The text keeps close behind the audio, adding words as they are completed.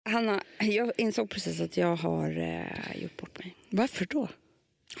Hanna, jag insåg precis att jag har gjort bort mig. Varför då?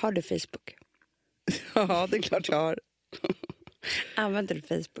 Har du Facebook? Ja, det är klart jag har. Använder du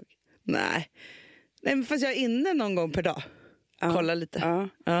Facebook? Nej, men fast jag är inne någon gång per dag. Kolla lite.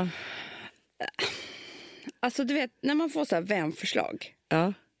 Ja. Alltså du vet, när man får så här vänförslag.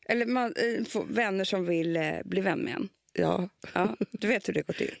 Ja. Eller man får vänner som vill bli vän med en. Ja. Du vet hur det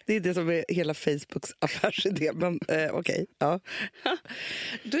går till. Det är det som är hela Facebooks affärsidé. Men okej. Ja.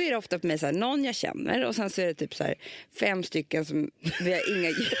 Då är det ofta på mig så här, någon jag känner. Och sen så är det typ så här 5 stycken som vi har inga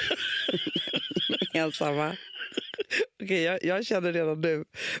gemensamma. Okej, jag känner redan nu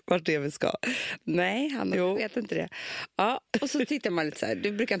vart det vi ska. Nej, Hanna vet inte det. Ja, och så tittar man lite så här.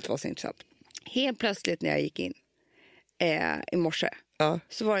 Det brukar inte vara så intressant. Helt plötsligt när jag gick in i morse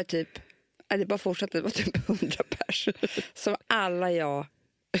så var det typ, det bara fortsatte, det var typ 100 pers som alla jag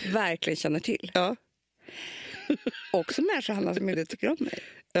verkligen känner till. Ja. Också människor, Hanna, som inte tycker om mig.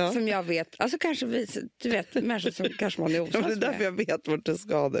 Ja. Som jag vet, alltså kanske du vet, människor som kanske man är osams med. Det är därför jag vet vart du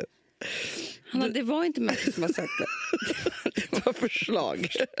ska nu. Hanna, det var inte människor som har sagt det. Det var förslag.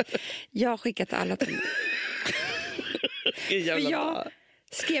 Jag har skickat alla till mig. För jag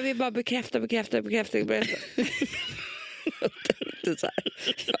skrev ju bara bekräfta. Det är så här.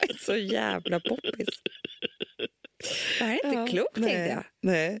 Jag är så jävla poppis. Det här är inte klokt, tänkte jag.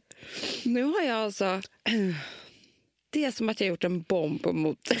 Nej. Nu har jag alltså... Det är som att jag har gjort en bomb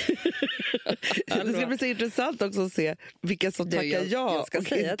mot... Det ska bli så intressant också att se vilka som tackar jag ska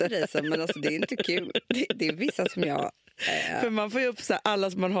säga till dig sen, men alltså, det är inte kul. Det är vissa som jag... För man får ju upp så här,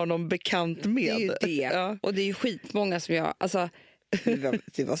 alla som man har någon bekant med. Det är ju det. Ja. Och det är ju skitmånga som jag... Alltså,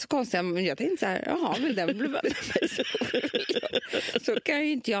 det var så konstigt, men jag tänkte så här, jaha, vill den bli med mig? Så kan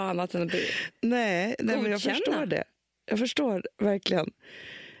ju inte jag annat än att bli... Nej, men jag förstår det. Jag förstår verkligen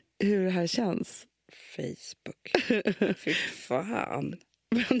hur det här känns. Facebook. Fy fan.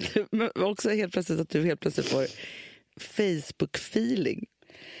 Men också helt plötsligt att du helt plötsligt får Facebook-feeling.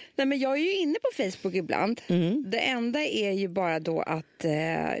 Nej, men jag är ju inne på Facebook ibland. Det enda är ju bara då att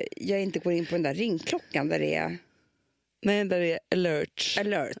jag inte går in på den där ringklockan där det är... Nej, där är alerts. Ja,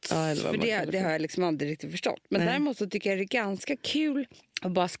 för det har jag liksom aldrig riktigt förstått. Men däremot så tycker jag det är ganska kul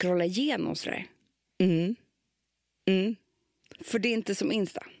att bara scrolla igenom sådär. För det är inte som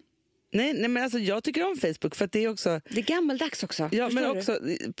Insta. Nej, men alltså jag tycker om Facebook för att det är också... Det är gammaldags också. Ja, men också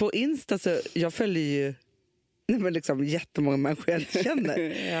på Insta så jag följer ju liksom jättemånga människor jag inte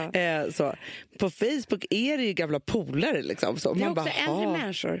känner. Så. På Facebook är det ju gamla polare liksom. Så. Det är man också bara, äldre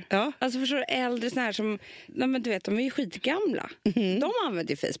människor. Ja. Alltså förstår du, äldre såna här som, men du vet, de är ju skitgamla. De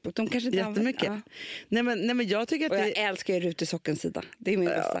använder ju Facebook. De kanske inte jättemycket. Använder, Nej, men jag tycker att och jag älskar ju Rutesockens sida. Det är min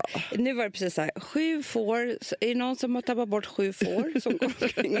bästa. Nu var det precis så här, 7 får. Så är det någon som har tappat bort 7 får som går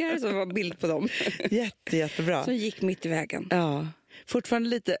omkring här, så var bild på dem. Jättebra. Som gick mitt i vägen. Ja. Fortfarande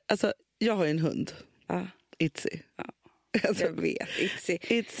lite, alltså jag har ju en hund. Ja. Itzy. Ja. Alltså, jag vet,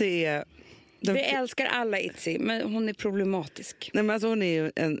 Itzy är... Vi älskar alla Itzy, men hon är problematisk. Nej, men alltså hon är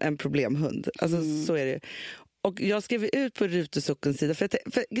ju en problemhund. Alltså så är det. Och jag skrev ut på Rutesockens sida,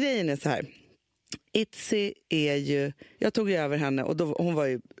 för grejen är så här. Itzy är ju... Jag tog ju över henne och hon var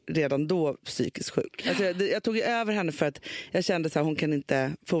ju redan då psykiskt sjuk. Alltså jag tog ju över henne för att jag kände så här, hon kan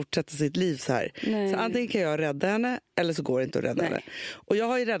inte fortsätta sitt liv så här. Nej. Så antingen kan jag rädda henne eller så går det inte att rädda henne. Och jag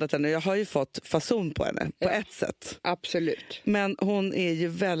har ju räddat henne, jag har ju fått fason på henne på ett sätt. Absolut. Men hon är ju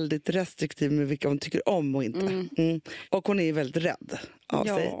väldigt restriktiv med vilka hon tycker om och inte. Och hon är ju väldigt rädd av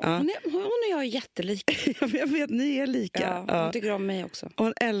sig. Ja. Hon och jag är jättelika. Jag vet, ni är lika. Ja, hon tycker om mig också. Och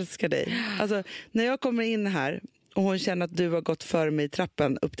hon älskar dig. Alltså, när jag kommer in här och hon känner att du har gått före mig i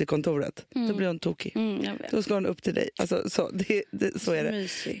trappen upp till kontoret, då blir hon tokig. Då ska hon upp till dig. Alltså, så är det.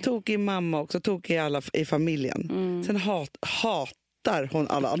 Mysig. Tokig mamma också, tokig alla i familjen. Sen hatar hon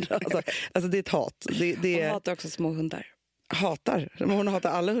alla andra. Alltså det är ett hat. Hon hatar också små hundar. Hon hatar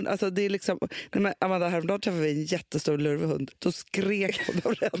alla hundar. Alltså det är liksom, Amanda, häromdagen träffade vi en jättestor lurvehund. Då skrek hon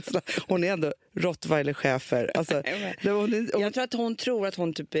av rädsla. Hon är ändå rottweiler-chefer. Alltså, jag tror att hon tror att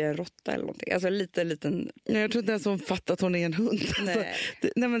hon typ är en råtta eller någonting. Alltså liten... Nej, jag tror inte ens hon fattar att hon är en hund. Nej.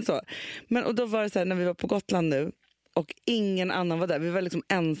 Men så. Och då var det så här, när vi var på Gotland nu och ingen annan var där. Vi var liksom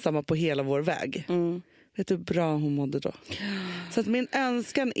ensamma på hela vår väg. Vet du hur bra hon mådde då? Så att min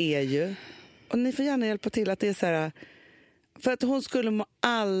önskan är ju, och ni får gärna hjälpa till, att det är så här, för att hon skulle må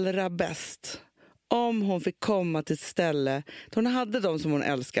allra bäst om hon fick komma till ett ställe där hon hade de som hon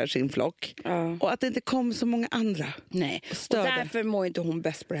älskar, sin flock. Och att det inte kom så många andra. Nej, och därför mår inte hon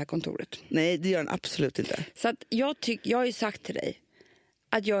bäst på det här kontoret. Nej, det gör hon absolut inte. Så att jag har ju sagt till dig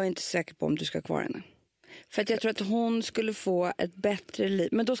att jag är inte säker på om du ska kvar henne. För att jag tror att hon skulle få ett bättre liv.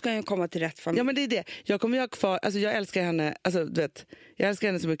 Men då ska hon ju komma till rätt familj. Ja, men det är det. Jag kommer ju ha kvar, alltså jag älskar henne, alltså du vet, jag älskar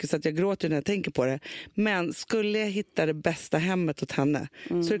henne så mycket så att jag gråter när jag tänker på det. Men skulle jag hitta det bästa hemmet åt henne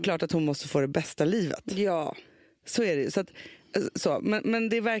så är det klart att hon måste få det bästa livet. Ja. Så är det ju. Men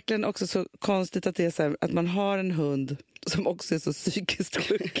det är verkligen också så konstigt att det är så här, att man har en hund som också är så psykiskt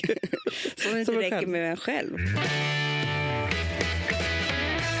sjuk. Som inte räcker med en själv.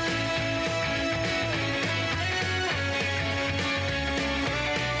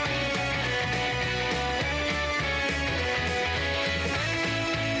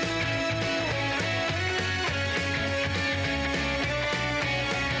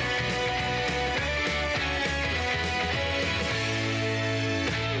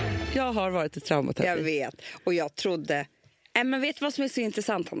 Jag har varit i traumaterapi. Jag vet. Och jag trodde... men vet du vad som är så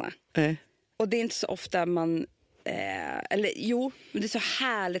intressant, Hanna? Och det är inte så ofta man... men det är så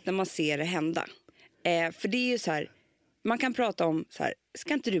härligt när man ser det hända. För det är ju så här... Man kan prata om så här...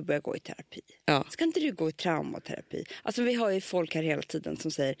 Ska inte du börja gå i terapi? Ja. Ska inte du gå i traumaterapi? Alltså vi har ju folk här hela tiden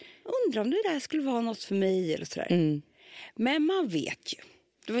som säger... Undrar om det där skulle vara något för mig eller sådär. Mm. Men man vet ju.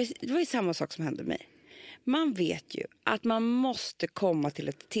 Det var ju samma sak som hände mig. Man vet ju att man måste komma till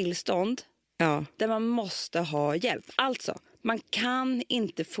ett tillstånd där man måste ha hjälp. Alltså, man kan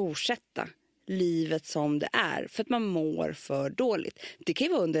inte fortsätta livet som det är för att man mår för dåligt. Det kan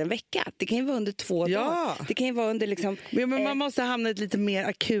ju vara under en vecka, det kan ju vara under 2 dagar. Det kan ju vara under liksom... Men man måste hamna i ett lite mer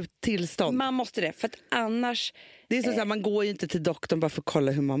akut tillstånd. Man måste det, för att annars... Det är så att man går ju inte till doktorn bara för att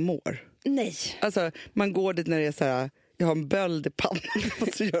kolla hur man mår. Nej. Alltså, man går dit när det är så här... Jag har en böld i pannan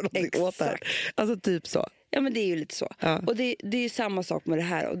och så gör någonting åt det här. Alltså typ så. Ja, men det är ju lite så. Ja. Och det är ju samma sak med det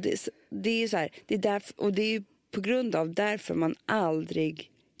här. Och det är ju så här, det är därför, och det är ju på grund av därför man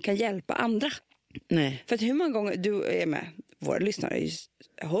aldrig kan hjälpa andra. Nej. För att hur många gånger du är med, våra lyssnare har ju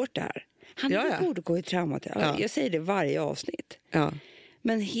hört det här. Han borde gå i traumaterapi. Ja. Jag säger det varje avsnitt. Ja.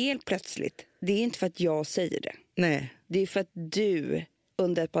 Men helt plötsligt, det är inte för att jag säger det. Nej. Det är för att du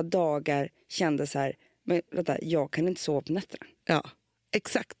under ett par dagar kände så här, men vänta, jag kan inte sova på nätterna. Ja,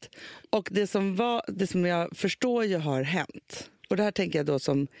 exakt. Och det som jag förstår ju har hänt. Och det här tänker jag då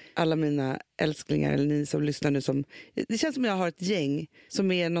som alla mina älsklingar eller ni som lyssnar nu som... Det känns som jag har ett gäng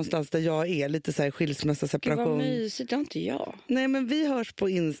som är någonstans där jag är. Lite så här skilsmässa, separation. Gud vad mysigt, det har inte jag. Nej, men vi hörs på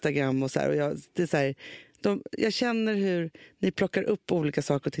Instagram och så här. Och det är så här, jag känner hur ni plockar upp olika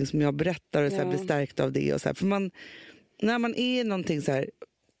saker och ting som jag berättar och så här, blir stärkt av det. Och så här. För när man är någonting så här...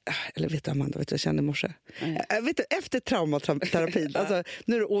 Eller vet du, Amanda, vet du, jag kände i morse. Vet du, efter traumaterapin, alltså,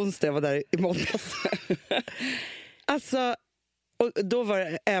 nu är det onsdag, jag var där i måndags. Alltså, och då var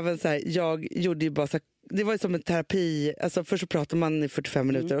det även så här, jag gjorde ju bara så här, det var ju som en terapi, alltså först så pratar man i 45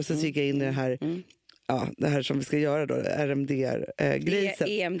 minuter och sen så gick jag in i det här, det här som vi ska göra då, RMDR-grejset.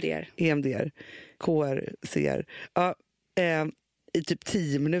 EMDR, KR, i typ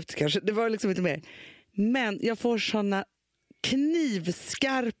 10 minuter kanske, det var liksom inte mer. Men jag får såna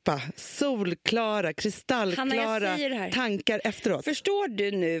knivskarpa, solklara, kristallklara tankar efteråt. Förstår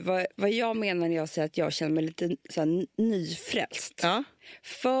du nu vad jag menar när jag säger att jag känner mig lite så här nyfrälst? Ja.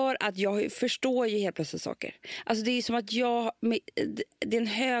 För att jag förstår ju helt plötsligt saker. Alltså det är som att det är en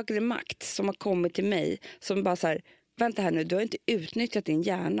högre makt som har kommit till mig som bara så här, vänta här nu, du har inte utnyttjat din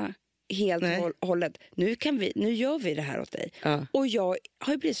hjärna helt och hållet. Nu gör vi det här åt dig. Ja. Och jag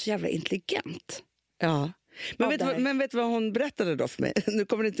har ju blivit så jävla intelligent. Ja. Men vet du vad hon berättade då för mig? Nu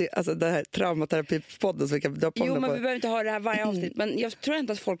kommer det inte, alltså det här traumaterapipodden så vi kan dra på. Jo, men vi behöver inte ha det här varje avsnitt. Men jag tror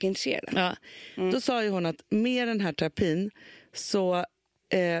inte att folk är intresserade. Ja. Då sa ju hon att med den här terapin så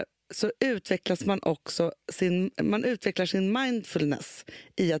utvecklas man också man utvecklar sin mindfulness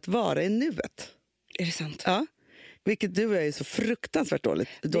i att vara i nuet. Är det sant? Ja. Vilket du är så fruktansvärt dåliga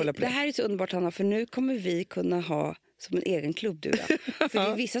på det. Det här är så underbart, Hanna, för nu kommer vi kunna ha som en egen klubb, du då. För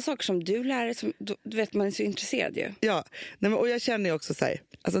det är vissa saker som du lär dig som du vet, man är så intresserad ju. Ja, och jag känner ju också så här,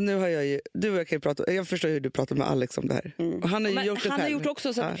 alltså nu har jag ju, du och jag kan ju prata, jag förstår hur du pratar med Alex om det här. Och han har ju gjort det själv. Han har gjort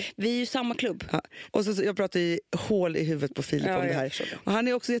också, så att vi är ju samma klubb. Ja. Och så jag pratar ju hål i huvudet på Filip om det här. Och han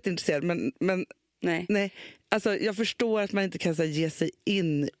är också jätteintresserad, men nej. Alltså jag förstår att man inte kan så här, ge sig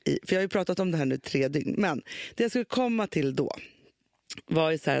in i, för jag har ju pratat om det här nu 3 dygn, men det jag skulle komma till då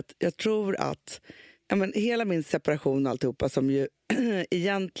var ju så här att jag tror att hela min separation och alltihopa som ju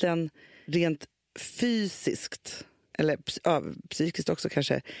egentligen rent fysiskt eller psykiskt också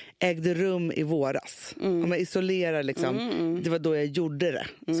kanske ägde rum i våras. Om man isolerar liksom, det var då jag gjorde det.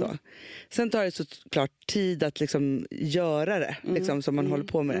 Så. Sen tar det såklart tid att liksom göra det, liksom, som man håller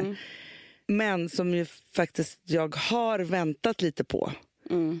på med det. Men som ju faktiskt jag har väntat lite på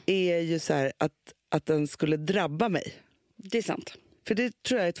är ju så här att den skulle drabba mig. Det är sant. För det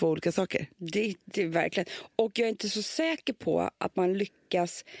tror jag är 2 olika saker. Det är verkligen. Och jag är inte så säker på att man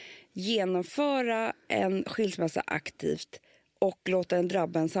lyckas genomföra en skilsmässa aktivt och låta den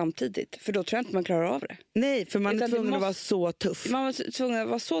drabba en samtidigt. För då tror jag inte man klarar av det. Nej, för man är tvungen att vara så tuff. Man var tvungen att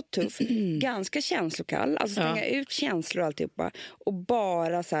vara så tuff. Ganska känslokall. Alltså stänga ut känslor och alltihopa. Och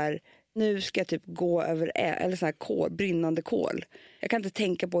bara så här, nu ska jag typ gå över eller så här brinnande kol. Jag kan inte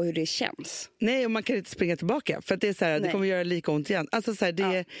tänka på hur det känns. Nej, och man kan inte springa tillbaka. För att det är så här, det kommer göra lika ont igen. Alltså så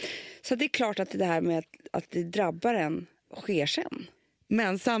här, Så det är klart att det här med att det drabbar en sker sen.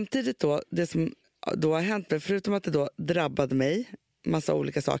 Men samtidigt då, det som då har hänt, förutom att det då drabbade mig massa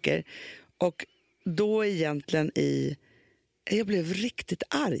olika saker, och då egentligen jag blev riktigt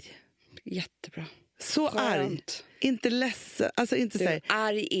arg. Jättebra. Så skönt. Arg. Inte ledsen. Alltså inte så här.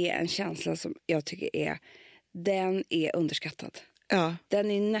 Arg är en känsla som jag tycker den är underskattad. Ja.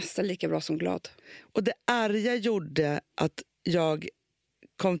 Den är nästan lika bra som glad. Och det arga gjorde att jag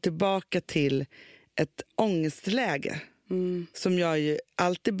kom tillbaka till ett ångestläge. Som jag ju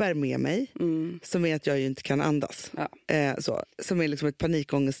alltid bär med mig. Som är att jag ju inte kan andas. Ja. Som är liksom ett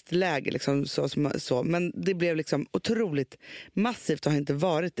panikångestläge. Liksom, så. Men det blev liksom otroligt massivt och har inte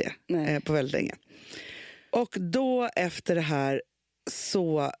varit det på väldigt länge. Och då efter det här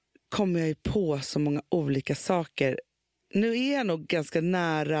så kom jag ju på så många olika saker. Nu är jag nog ganska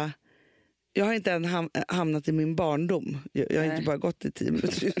nära. Jag har inte än hamnat i min barndom. Jag har inte bara gått i 10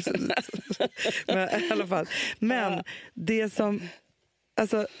 minuter. Men i alla fall. Men det som,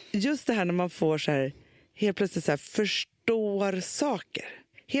 alltså just det här när man får så här, helt plötsligt så här, förstår saker.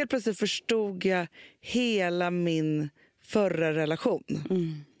 Helt plötsligt förstod jag hela min förra relation.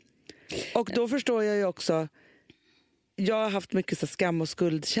 Och då förstår jag ju också, jag har haft mycket så skam och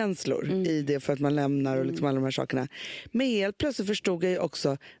skuldkänslor i det för att man lämnar och liksom alla de här sakerna. Men helt plötsligt förstod jag ju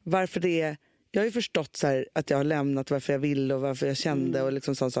också varför det är. Jag har ju förstått så här att jag har lämnat, varför jag ville och varför jag kände och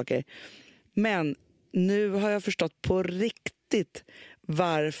liksom sådana saker. Men nu har jag förstått på riktigt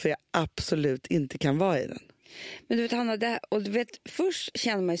varför jag absolut inte kan vara i den. Men du vet Hanna, och du vet, först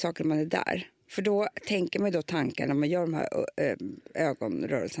känner man ju saker när man är där. För då tänker man då tankar när man gör de här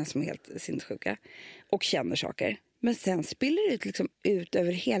ögonrörelserna som är helt sinnessjuka. Och känner saker. Men sen spiller det liksom ut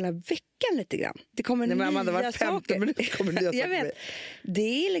över hela veckan lite grann. Det kommer nya saker. Kommer nya jag vet.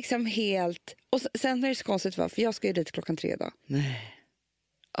 Det är liksom helt. Och sen är det så konstigt, för jag ska ju dit 3:00 idag. Nej.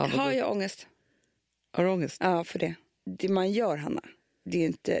 Ja, har jag ångest? Har du ångest? Ja, för det. Det man gör, Hanna. Det är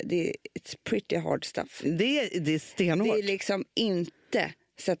inte. It's pretty hard stuff. Det är stenhårt. Det är liksom inte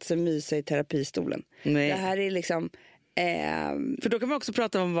sätta sig och mysa i terapistolen. Nej. Det här är liksom. För då kan man också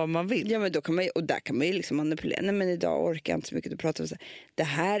prata om vad man vill. Ja, men då kan man ju, och där kan man ju liksom manipulera. Nej, men idag orkar jag inte så mycket att prata om så. Det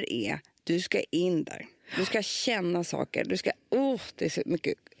här är, du ska in där. Du ska känna saker. Du ska, det är så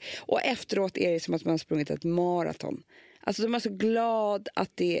mycket. Och efteråt är det som att man har sprungit ett maraton. Alltså de är så glad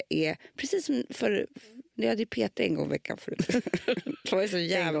att det är, precis som för, jag hade ju PT en gång i veckan förut. Jag var så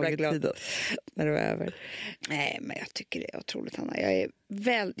jävla glad när det var över. Nej, men jag tycker det är otroligt, Hanna.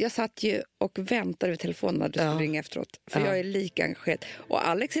 Jag satt ju och väntade vid telefonen när du skulle ringa efteråt. För jag är lika engagerad. Och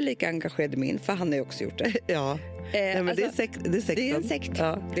Alex är lika engagerad i min, för han har ju också gjort det. Ja. Nej, men alltså, det är en sekt.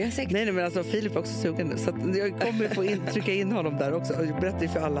 Ja. Det är en sekt. Nej, men alltså Filip är också sugen nu. Så att jag kommer få trycka in honom där också. Och jag berättar ju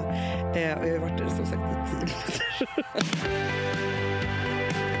för alla. Och jag har ju varit där som sagt i 10 minuter.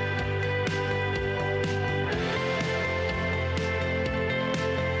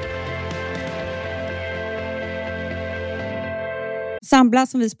 Sambla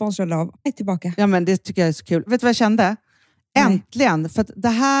som vi sponsrade av är tillbaka. Ja, men det tycker jag är så kul. Vet du vad jag kände? Äntligen! För att det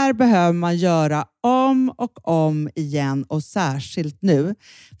här behöver man göra om och om igen, och särskilt nu.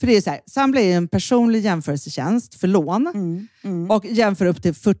 För det är så här, Sambla är en personlig jämförelsetjänst för lån och jämför upp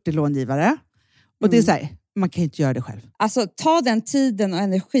till 40 långivare. Och det är så här, man kan ju inte göra det själv. Alltså ta den tiden och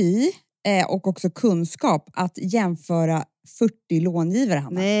energi och också kunskap att jämföra 40 långivare,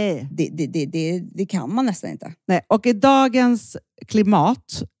 Hanna. Nej. Det kan man nästan inte. Nej, och i dagens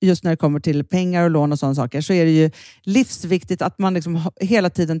klimat, just när det kommer till pengar och lån och sådana saker, så är det ju livsviktigt att man liksom hela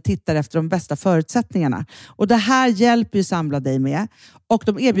tiden tittar efter de bästa förutsättningarna. Och det här hjälper ju Sambla dig med. Och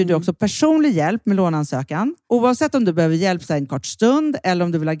de erbjuder också personlig hjälp med låneansökan. Oavsett om du behöver hjälp en kort stund eller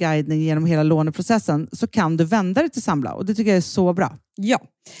om du vill ha guidning genom hela låneprocessen, så kan du vända dig till Sambla. Och det tycker jag är så bra. Ja,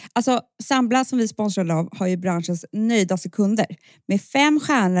 alltså Sambla som vi sponsrade av har ju branschens nöjdaste kunder med 5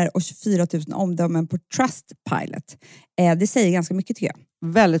 stjärnor och 24 000 omdömen på Trustpilot. Det säger ganska mycket, tycker jag.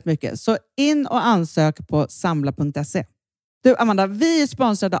 Väldigt mycket. Så in och ansök på sambla.se. Du Amanda, vi är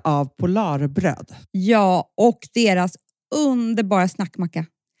sponsrade av Polarbröd. Ja, och deras underbara snackmacka.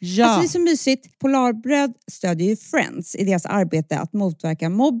 Ja. Alltså det är så mysigt. Polarbröd stödjer ju Friends i deras arbete att motverka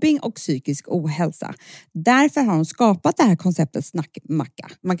mobbing och psykisk ohälsa. Därför har de skapat det här konceptet snackmacka.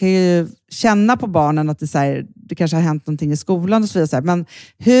 Man kan ju känna på barnen att det kanske har hänt någonting i skolan och så vidare. Men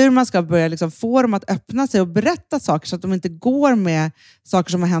hur man ska börja liksom få dem att öppna sig och berätta saker så att de inte går med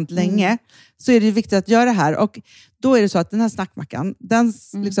saker som har hänt länge, så är det ju viktigt att göra det här. Och då är det så att den här snackmackan, den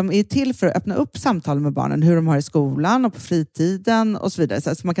liksom är till för att öppna upp samtal med barnen. Hur de har i skolan och på fritiden och så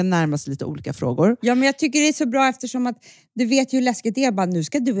vidare. Så man kan närma sig lite olika frågor. Ja, men jag tycker det är så bra eftersom att du vet ju hur läskigt det är. Bara, nu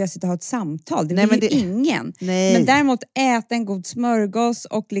ska du och jag sitta och ha ett samtal. Det vill ju ingen. Nej. Men däremot äta en god smörgås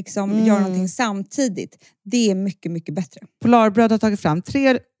och liksom göra någonting samtidigt. Det är mycket, mycket bättre. Polarbröd har tagit fram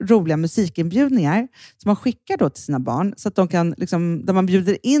 3 roliga musikinbjudningar som man skickar då till sina barn. Så att de kan, liksom, där man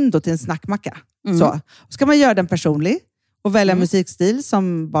bjuder in då till en snackmacka. Så ska man göra den personlig och välja musikstil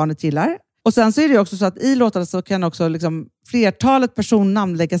som barnet gillar. Och sen så är det också så att i låtarna så kan också liksom flertalet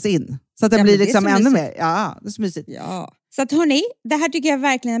personnamn läggas in. Så att det blir liksom ännu mer. Ja, det är så mysigt. Ja. Så att hörni, det här tycker jag är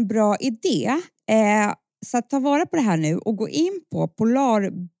verkligen en bra idé. Så att ta vara på det här nu och gå in på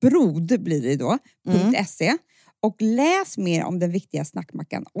polarbrod blir det då, .se och läs mer om den viktiga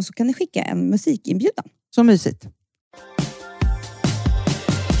snackmackan. Och så kan ni skicka en musikinbjudan. Så mysigt.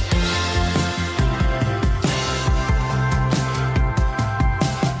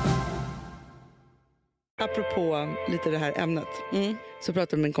 Apropå lite det här ämnet så pratade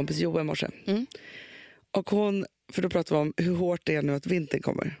jag med min kompis Joa i morse. Och för då pratade vi om hur hårt det är nu att vintern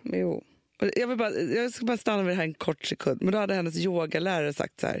kommer. Jo. Och jag ska bara stanna vid det här en kort sekund. Men då hade hennes yogalärare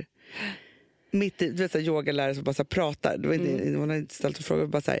sagt så här. Mitt i, du vet så här, yogalärare som bara så här pratar. Det var inte, hon har inte ställt en fråga.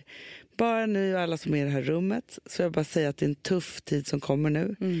 Bara så här, bara nu alla som är i det här rummet så jag bara säga att det är en tuff tid som kommer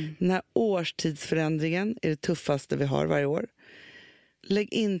nu. Den här årstidsförändringen är det tuffaste vi har varje år.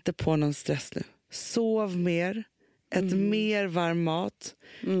 Lägg inte på någon stress nu. Sov mer. Ät mer varm mat.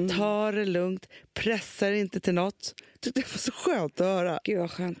 Ta det lugnt. Pressa det inte till något. Det var så skönt att höra. Gud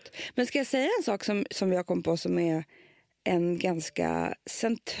vad skönt. Men ska jag säga en sak som jag kom på som är en ganska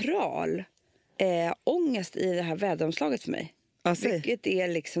central ångest i det här väderomslaget för mig. Alltså. Vilket är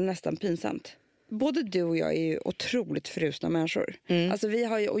liksom nästan pinsamt. Både du och jag är ju otroligt frusna människor. Alltså vi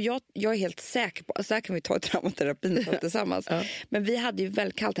har ju, och jag är helt säker på, alltså här kan vi ta traumaterapin tillsammans. Men vi hade ju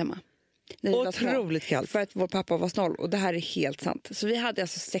väldigt kallt hemma. Otroligt kallt. För att vår pappa var snål. Och det här är helt sant. Så vi hade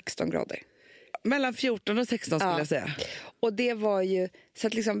alltså 16 grader. Mellan 14 och 16 skulle jag säga. Och det var ju, så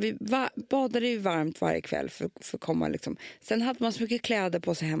att liksom vi badade ju varmt varje kväll för att komma liksom. Sen hade man så mycket kläder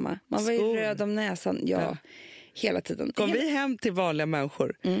på sig hemma. Man var ju röd om näsan, hela tiden. Kom vi hem till vanliga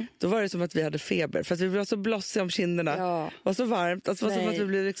människor, då var det som att vi hade feber. För att vi var så blossiga om kinderna. Ja. Och så varmt. Alltså, som att vi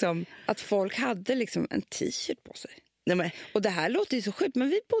blev liksom... Att folk hade liksom en t-shirt på sig. Nej, men. Och det här låter ju så sjukt, men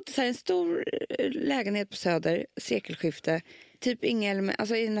vi bodde så här i en stor lägenhet på Söder, sekelskifte. Typ ingen,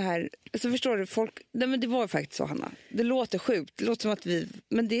 alltså i den här, alltså förstår du, folk, nej men det var faktiskt så, Hanna. Det låter sjukt, det låter som att vi,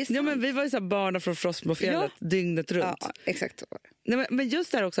 men det är sant. Ja, men vi var ju så här barn från Frostmofjället dygnet runt. Ja, exakt så. Nej, men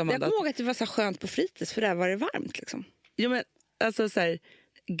just där också, Amanda. Jag kommer ihåg att det var så skönt på fritids, för där var det varmt liksom. Ja, men alltså så här,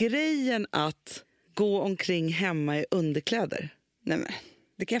 grejen att gå omkring hemma i underkläder. Nej men,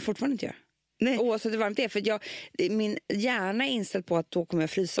 det kan jag fortfarande inte göra. Nej. Oavsett hur varmt det är, för min hjärna är inställd på att då kommer jag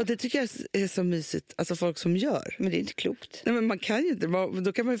frysa. Och det tycker jag är så mysigt, alltså folk som gör. Men det är inte klokt. Nej, men man kan ju inte,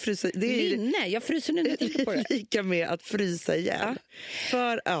 då kan man ju frysa. Det är Linne, jag fryser nu när jag tänker på det. Lika med att frysa ihjäl.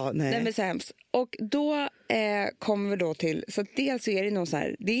 För, nej men så hemskt. Och då kommer vi då till, så att dels så är det någon så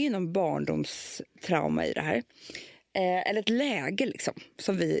här, det är ju någon barndomstrauma i det här. Eller ett läge liksom,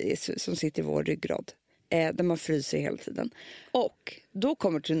 som sitter i vår ryggrad. Där man fryser hela tiden. Och då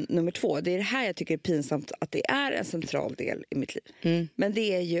kommer till nummer 2. Det är det här jag tycker är pinsamt, att det är en central del i mitt liv. Men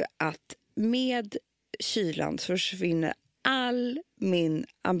det är ju att med kylan så försvinner all min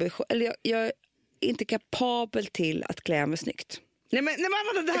ambition. Eller jag är inte kapabel till att klä mig snyggt. Nej men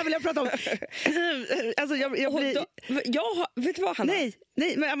det här vill jag prata om. Alltså jag blir... vet du vad, Hanna?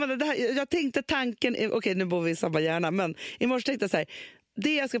 Nej men Amanda, det här, jag tänkte tanken, okej, nu bor vi i samma hjärna, men i morse tänkte jag så här,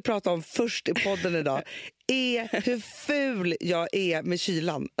 det jag ska prata om först i podden idag är hur ful jag är med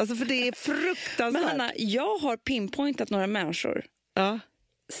kylan. Alltså för det är fruktansvärt. Men Hanna, jag har pinpointat några människor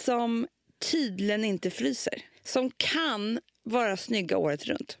som tydligen inte fryser. Som kan vara snygga året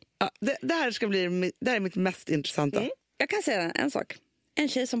runt. Ja, det här är mitt mest intressanta. Jag kan säga en sak. En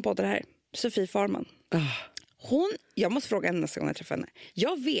tjej som poddar här, Sofie Farman. Jag måste fråga henne nästa gång jag träffar henne.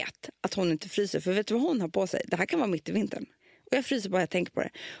 Jag vet att hon inte fryser, för vet du vad hon har på sig? Det här kan vara mitt i vintern. Och jag fryser bara jag tänker på det.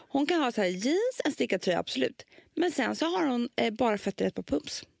 Hon kan ha så här jeans, en stickad tröja, absolut. Men sen så har hon bara fötter ett par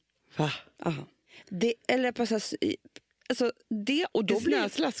pumps. Va? Aha. Det, eller på så här, alltså det, och då blir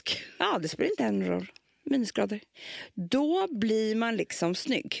slask. Ja, det spelar inte en roll. minusgrader. Då blir man liksom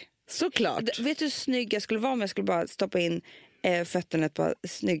snygg. Såklart. Vet du hur snygg jag skulle vara om jag skulle bara stoppa in fötterna på ett par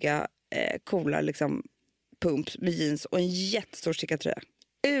snygga, coola liksom, pumps med jeans och en jättestor stickartröja.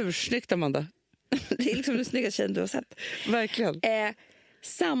 Ursnyggt, Amanda. Det är liksom den snygga tjejen du har sett. Verkligen.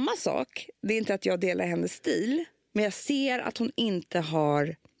 Samma sak, det är inte att jag delar hennes stil, men jag ser att hon inte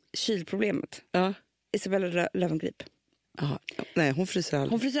har kylproblemet. Ja. Isabella Löwengrip. Aha. Nej, hon fryser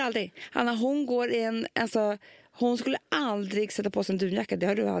aldrig. Hon fryser aldrig. Hanna, hon går in, alltså, hon skulle aldrig sätta på sig en dunjacka. Det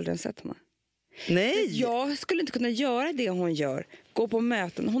har du aldrig sett henne. Nej. Jag skulle inte kunna göra det hon gör. Gå på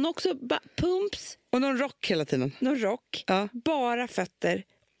möten. Hon har också pumps. Och någon rock hela tiden. Någon rock. Ja. Bara fötter.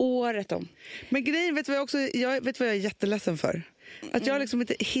 Året om. Men grejen, vet vad jag är jätteledsen för? Att jag har liksom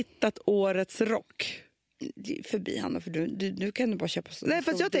inte hittat årets rock. Förbi, Hanna, för du kan bara köpa så. Nej,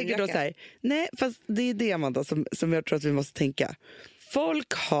 fast jag tänker då så här. Nej, fast det är det, Amanda, som jag tror att vi måste tänka.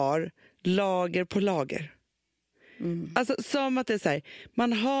 Folk har lager på lager. Alltså som att det är så här,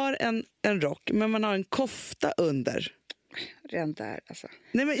 man har en rock, men man har en kofta under. Redan där, alltså.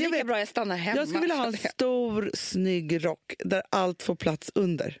 Nej, men Lika bra jag stannar hemma. Jag skulle vilja ha en stor, snygg rock där allt får plats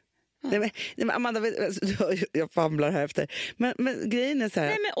under. Nej, men Amanda, jag famlar här efter. Men grejen är så här.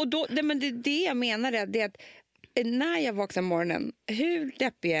 Nej, men, och då, det jag menar är att när jag vaknar morgonen, hur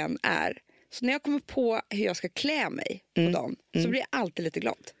deppig jag än är, så när jag kommer på hur jag ska klä mig på dagen, så blir jag alltid lite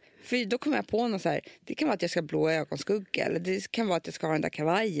glad. För då kommer jag på något så här, det kan vara att jag ska ha blå ögonskugga, eller det kan vara att jag ska ha den där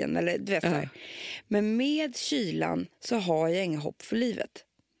kavajen, eller du vet så här. Men med kylan så har jag inga hopp för livet.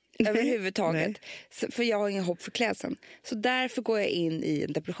 Överhuvudtaget. För jag har ingen hopp för klädseln. Så därför går jag in i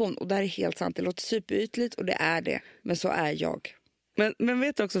en depression. Och det här är helt sant. Det låter superytligt och det är det. Men så är jag. Men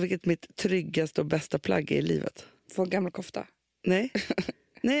vet du också vilket mitt tryggaste och bästa plagg är i livet? Få en gammal kofta. Nej.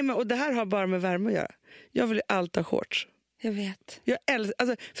 Nej, men och det här har bara med värme att göra. Jag vill ju alltid ha shorts. Jag vet. Jag älskar,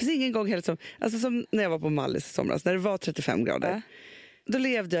 alltså, finns ingen gång heller som när jag var på Mallis i somras, när det var 35 grader. Då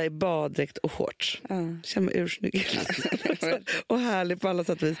levde jag i baddräkt och shorts. Kände mig ursnygg. Och härlig på alla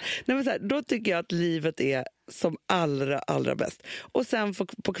sätt och vis. Nej, men så här, då tycker jag att livet är som allra bäst. Och sen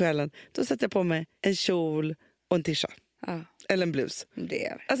på kvällen, då sätter jag på mig en kjol och en tisha. Eller en blus.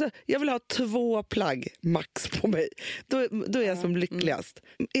 Alltså, jag vill ha 2 plagg max på mig. Då är jag som lyckligast.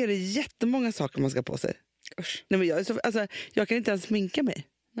 Är det jättemånga saker man ska på sig? Usch. Nej, men jag kan inte ens sminka mig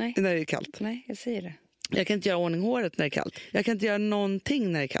när det är kallt. Nej, jag säger det. Jag kan inte göra ordning håret när det är kallt. Jag kan inte göra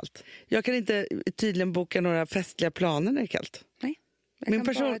någonting när det är kallt. Jag kan inte tydligen boka några festliga planer när det är kallt. Nej, jag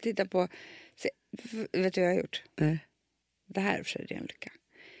kan bara titta på... Vet du vad jag har gjort? Nej. Det här är för sig en lycka.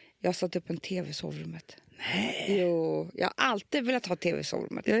 Jag har satt upp en tv i sovrummet. Nej. Jo, jag har alltid velat ha tv i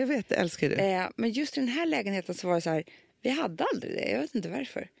sovrummet. Ja, jag vet, jag älskar det. Men just i den här lägenheten så var det så här... Vi hade aldrig det, jag vet inte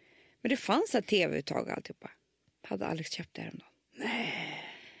varför. Men det fanns ett tv-uttag och alltihopa. Hade Alex köpt det häromdagen. Nej.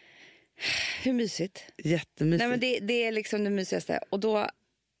 Hur mysigt? Jättemysigt. Nej, men det är liksom det mysigaste. Och då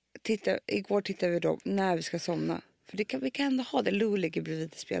igår tittade vi då när vi ska somna. För vi kan ändå ha det. Lou ligger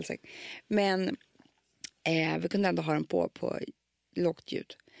bredvid i spjälsäng. Men vi kunde ändå ha den på lågt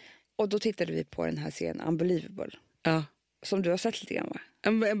ljud. Och då tittade vi på den här serien Unbelievable. Ja. Som du har sett lite grann,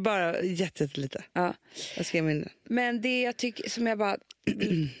 va? Bara jättelite. Ja. Jag skrev in det. Men det jag tycker, som jag bara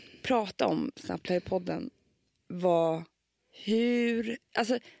prata om snabbt här i podden, var hur...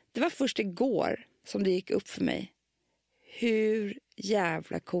 Alltså, det var först igår som det gick upp för mig hur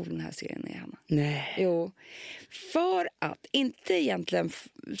jävla cool den här serien är, Hanna. Nej. Jo, för att, inte egentligen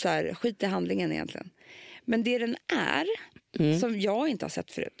så här, skit i handlingen egentligen, men det den är, som jag inte har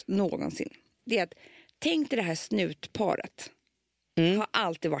sett förut någonsin, det är att tänk dig det här snutparet. Har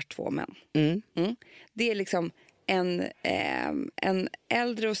alltid varit 2 män. Det är liksom en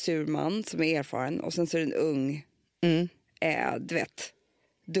äldre och sur man som är erfaren, och sen så är det en ung du vet,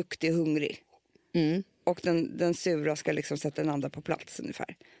 duktig och hungrig. Och den sura ska liksom sätta den andra på plats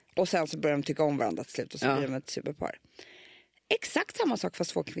ungefär. Och sen så börjar de tycka om varandra till slut, och så blir de ett superpar. Exakt samma sak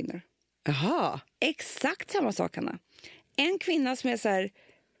fast 2 kvinnor. Jaha. Exakt samma sak, Hanna. En kvinna som är så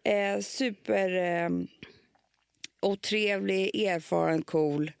här super otrevlig, erfaren,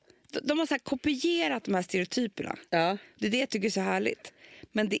 cool. De har så här kopierat de här stereotyperna. Ja. Det är det jag tycker är så härligt.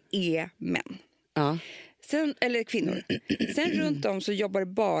 Men det är män. Ja. Sen, eller kvinnor. Sen runt om så jobbar det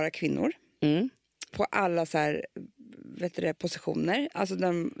bara kvinnor. På alla så här, vet du det, positioner. Alltså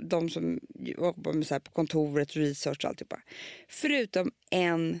de som jobbar med så här på kontoret, research och alltihopa. Förutom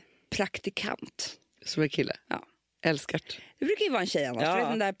en praktikant. Som är kille? Ja. Älskar. Det brukar ju vara en tjej annars. Ja.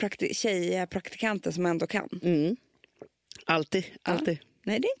 För den där tjej-praktikanten som ändå kan. Alltid. Ja.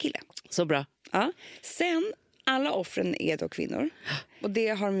 Nej, det är en kille. Så bra. Ja. Sen, alla offren är då kvinnor. Och det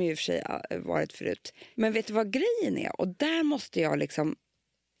har de ju i och för sig varit förut. Men vet du vad grejen är? Och där måste jag liksom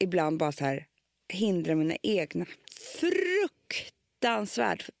ibland bara så här hindra mina egna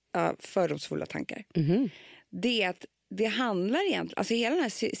fruktansvärt fördomsfulla tankar. Det är att det handlar egentligen, alltså hela den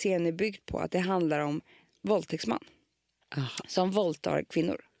här serien är byggd på att det handlar om våldtäktsman som våldtar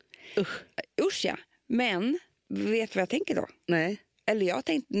kvinnor. Usch ja, men vet vad jag tänker då? Nej. Eller jag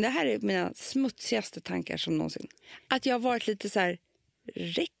tänkte, det här är mina smutsigaste tankar som någonsin. Att jag har varit lite så här,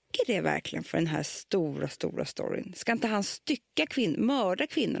 räcker det verkligen för den här stora storyn? Ska inte han mörda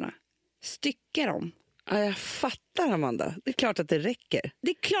kvinnorna? Stycka dem? Ja, jag fattar, Amanda. Det är klart att det räcker.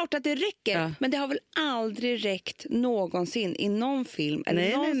 Det är klart att det räcker, men det har väl aldrig räckt någonsin i någon film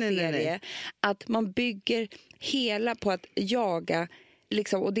eller någon serie att man bygger hela på att jaga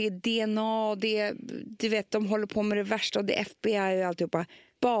liksom, och det är DNA och du vet, de håller på med det värsta och det är FBI och alltihopa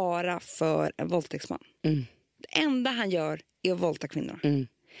bara för en våldtäktsman. Det enda han gör är att våldta kvinnor.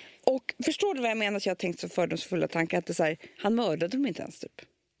 Och förstår du vad jag menar, att jag har tänkt så fördomsfulla tankar att det är så här, han mördade dem inte ens typ.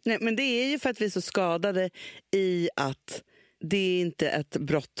 Nej, men det är ju för att vi är så skadade i att det är inte ett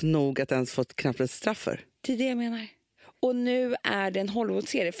brott nog att ens fått knappt ett straff för. Det är det jag menar. Och nu är det en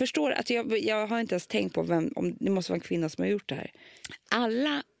Hollywood-serie. Förstår att jag har inte ens tänkt på om det måste vara en kvinna som har gjort det här.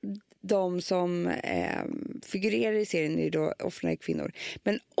 Alla de som figurerar i serien är ju då offren kvinnor.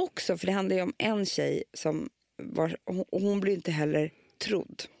 Men också, för det handlar ju om en tjej som hon blir inte heller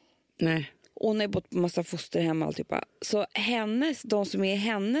trodd. Nej. Hon har bott på massa fosterhem och alltihopa. Så de som är i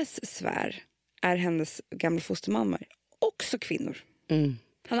hennes sfär är hennes gamla fostermammor. Också kvinnor. Han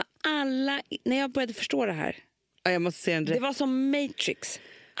har alla, när jag började förstå det här. Jag måste se det var som Matrix.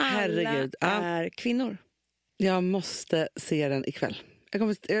 Alla är kvinnor. Jag måste se den ikväll.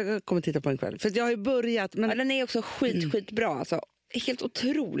 Jag kommer titta på den ikväll. För jag har ju börjat. Men... Ja, den är också skitbra. Alltså. Helt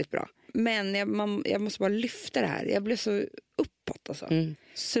otroligt bra. Men jag måste bara lyfta det här. Jag blev så uppåt alltså.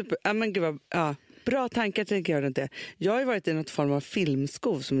 Super. Ja, men gud vad, bra tankar tänker jag inte. Jag har ju varit i något form av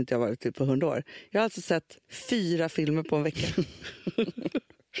filmskov som inte jag har varit i på 100 år. Jag har alltså sett 4 filmer på en vecka.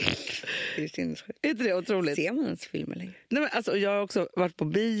 Det är sinnessjukt. Är inte det otroligt? Ser man ens filmer längre? Nej, men alltså, jag har också varit på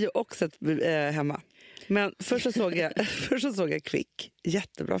bio och sett hemma. Men först så såg jag Kvick.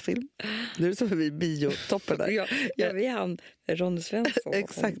 Jättebra film. Nu så är vi biotoppen där. Vi han Ronny Svensson.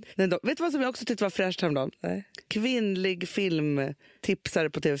 Exakt. Nej, vet du vad som jag också tyckte var fräscht häromdagen? Nej. Kvinnlig filmtipsare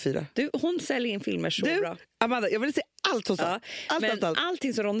på TV4. Hon säljer in filmer så bra. Amanda, jag vill se allt hon sa. Allt.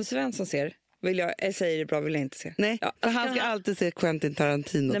 Allting som Ronny Svensson ser säger det bra, vill jag inte se. Nej, han ska alltid se Quentin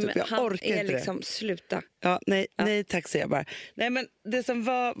Tarantino. Nej, typ. Jag orkar inte liksom, det. Sluta. Nej, tack säger jag bara. Nej, men det som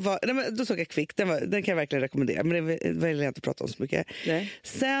var nej, men då såg jag Kvick. Den kan jag verkligen rekommendera. Men det vill jag inte prata om så mycket. Nej.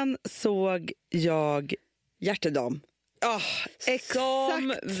 Sen såg jag Hjärtedam. Exakt.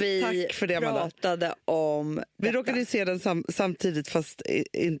 Som vi tack för det, pratade om. Vi råkade ju se den samtidigt fast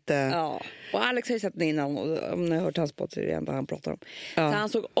inte. Ja. Och Alex har ju sett den innan, och om ni har hört hans podd så är det enda han pratar om. Så han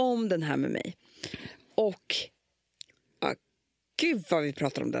såg om den här med mig. Och gud vad vi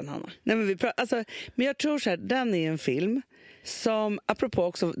pratar om den, Hanna. Nej, men jag tror så här, den är en film som, apropå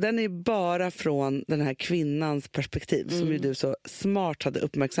också, den är bara från den här kvinnans perspektiv som ju du så smart hade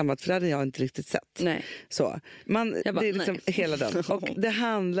uppmärksammat, för det hade jag inte riktigt sett. Nej. Så, det är liksom hela den. Och det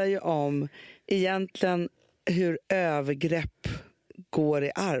handlar ju om egentligen hur övergrepp går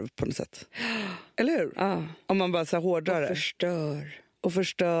i arv på något sätt. Eller hur? Om man bara så hårdrar det. Och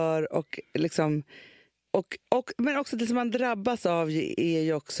förstör och liksom... men också det som man drabbas av är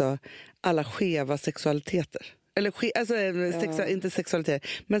ju också alla skeva sexualiteter. Eller inte sexualitet,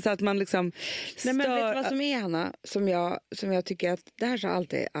 men så att man liksom Nej, men vet du vad som är, Hanna, som jag tycker att det här sa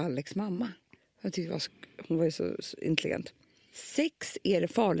alltid Alex mamma. Jag tyckte hon var ju så intelligent. Sex är det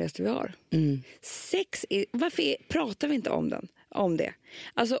farligaste vi har. Varför pratar vi inte om det?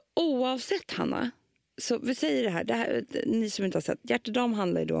 Alltså oavsett, Hanna, så vi säger det här, ni som inte har sett, Hjärtedam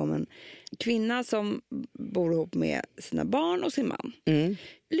handlar ju då om en kvinna som bor ihop med sina barn och sin man.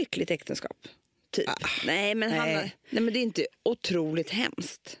 Lyckligt äktenskap. Typ. Nej, men det är inte otroligt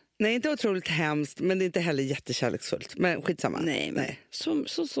hemskt. Nej, inte otroligt hemskt, men det är inte heller jättekärleksfullt. Men skitsamma. Nej.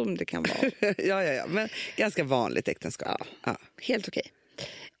 Som det kan vara. ja, men ganska vanligt äktenskap. Ja. Helt okej.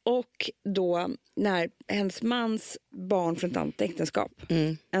 Och då när hennes mans barn från ett annat äktenskap,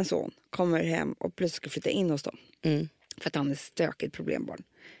 en son, kommer hem och plötsligt ska flytta in hos dem. För att han är stökigt problembarn.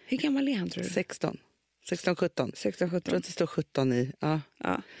 Hur gammal är han, tror du? 16, 17. Jag tror att det står 17 i. Ja.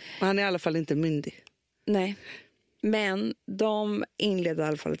 Men han är i alla fall inte myndig. Nej. Men de inledde i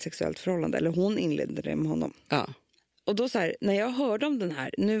alla fall ett sexuellt förhållande. Eller hon inledde det med honom. Ja. Och då så här, när jag hörde om den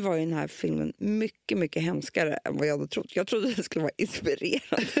här, nu var ju den här filmen mycket, mycket hemskare än vad jag hade trott. Jag trodde det skulle vara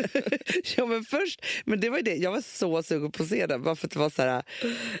inspirerande. Men det var ju det. Jag var så sugen på att se den. Bara för att det var så här,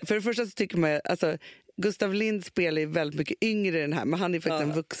 för det första så tycker man, alltså, Gustav Lind spelar ju väldigt mycket yngre i den här, men han är faktiskt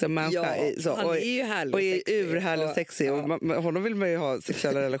en vuxen människa. Ja, han är ju härlig och är urhärlig och sexig. Och honom vill man ju ha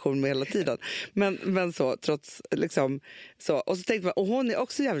sexuella relationer med hela tiden. Men så, trots liksom så. Och så tänkte man, och hon är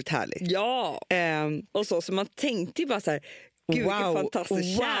också jävligt härlig. Ja, och så man tänkte ju bara så här, gud vilken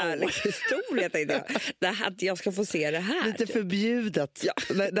fantastisk kärlekshistoria, tänkte jag. Att jag ska få se det här. Lite förbjudet. Ja.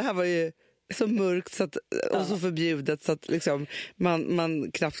 Det här var ju så mörkt så att, och så förbjudet så att liksom,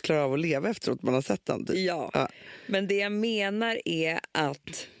 man knappt klarar av att leva efteråt man har sett den. Typ. Ja, men det jag menar är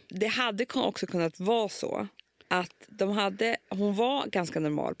att det hade också kunnat vara så att hon var ganska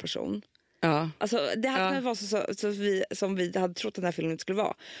normal person. Ja. Alltså, det hade kunnat vara som vi hade trott den här filmen skulle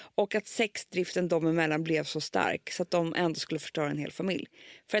vara. Och att sexdriften dem emellan blev så stark så att de ändå skulle förstöra en hel familj.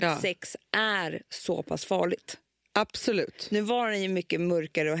 För att sex är så pass farligt. Absolut. Nu var den ju mycket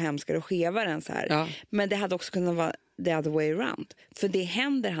mörkare och hemskare och skevare än så här. Ja. Men det hade också kunnat vara the other way around. För det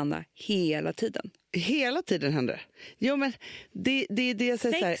händer, Hanna, hela tiden. Hela tiden händer. Jo, men det jag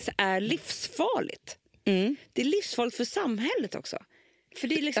säger. Sex är livsfarligt. Mm. Det är livsfarligt för samhället också. För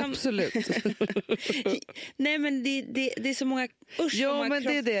det är liksom... Absolut. Nej, men det är så många... Jo, men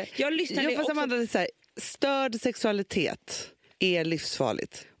det är det. Jag lyssnar fast också... så här, störd sexualitet är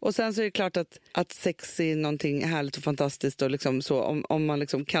livsfarligt. Och sen så är det klart att sex är någonting härligt och fantastiskt och liksom så, om man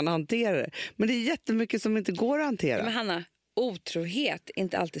liksom kan hantera det. Men det är jättemycket som inte går att hantera. Ja, men Hanna, otrohet är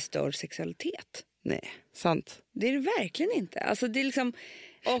inte alltid störd sexualitet. Nej, sant. Det är det verkligen inte. Alltså det är liksom...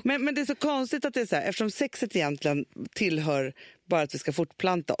 Men det är så konstigt att det är så här, eftersom sexet egentligen tillhör bara att vi ska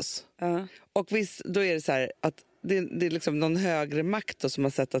fortplanta oss. Och visst, då är det så här att det är liksom någon högre makt då som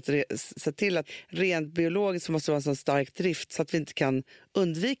har sett till att rent biologiskt så måste vara en sån stark drift så att vi inte kan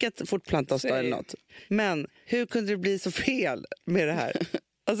undvika att fortplanta oss då eller något. Men hur kunde det bli så fel med det här?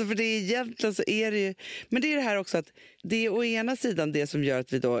 Alltså för det är egentligen så är det ju... Men det är det här också att det är å ena sidan det som gör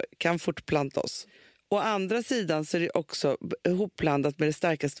att vi då kan fortplanta oss. Å andra sidan så är det också ihopblandat med det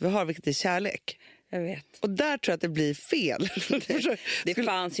starkaste vi har, vilket är kärlek. Jag vet. Och där tror jag att det blir fel. Det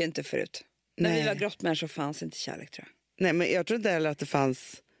fanns ju inte förut. När vi var grottmänniskor fanns inte kärlek, tror jag. Nej, men jag tror inte heller att det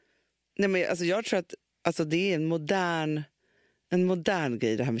fanns... Nej, men alltså jag tror att alltså, det är en modern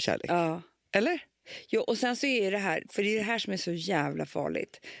grej det här med kärlek. Ja. Eller? Jo, och sen så är det här, för det är det här som är så jävla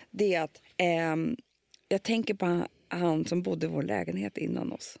farligt. Det är att jag tänker på han som bodde i vår lägenhet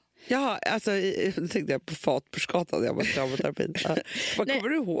innan oss. Ja, alltså tänkte jag på Fatbursgatan. Jag var traumaterapi. Vad kommer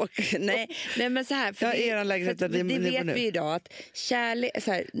du ihåg? nej, men så här. För er lägenhet, det vet vi idag att kärlek,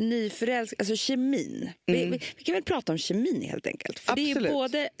 så här, nyförälskelse, alltså kemin. Vi kan väl prata om kemin helt enkelt. För absolut. Det är ju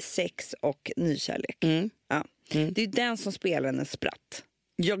både sex och nykärlek. Ja. Det är den som spelar en spratt.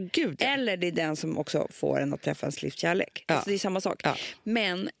 Ja, gud. Eller det är den som också får en att träffa ens livskärlek. Alltså det är samma sak. Ja.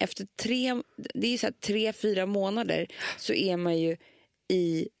 Men efter 3-4 månader så är man ju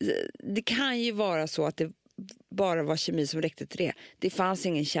det kan ju vara så att det bara var kemi som räckte till det. Det fanns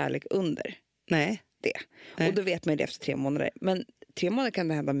ingen kärlek under det. Nej. Och då vet man ju det efter 3 månader. Men 3 månader kan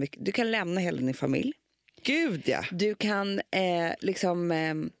det hända mycket. Du kan lämna hela din familj. Gud, ja. Du kan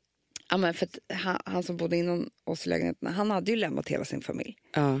för att han som bodde inom oss i lägenheten, han hade ju lämnat hela sin familj.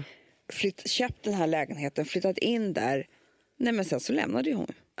 Köpt den här lägenheten, flyttat in där. Nej, men sen så lämnade ju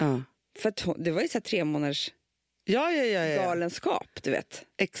hon. För att det var ju så här 3 månaders galenskap, du vet.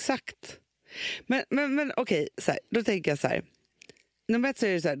 Exakt. Men okej, så här, då tänker jag så här. Nummer 1 så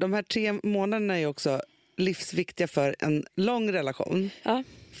är det så här, de här 3 månaderna är också livsviktiga för en lång relation. Ja.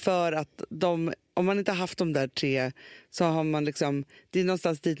 För att om man inte har haft de där 3 så har man liksom, det är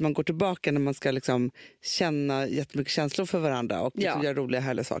någonstans dit man går tillbaka när man ska liksom känna jättemycket känslor för varandra och liksom göra roliga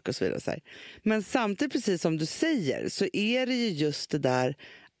härliga saker och så vidare. Så här. Men samtidigt, precis som du säger, så är det ju just det där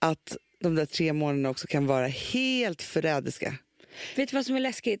att de där 3 månaderna också kan vara helt förrädiska. Vet du vad som är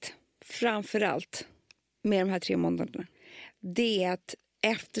läskigt? Framförallt med de här 3 månaderna. Det är att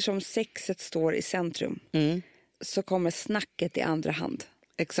eftersom sexet står i centrum så kommer snacket i andra hand.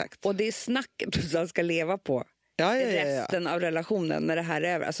 Exakt. Och det är snacket du som ska leva på resten av relationen när det här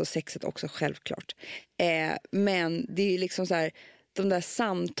är över. Alltså sexet också, självklart. Men det är ju liksom så här, de där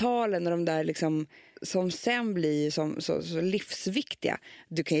samtalen och de där liksom som sen blir så livsviktiga.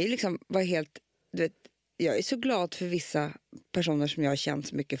 Du kan ju liksom vara helt, du vet, jag är så glad för vissa personer som jag har känt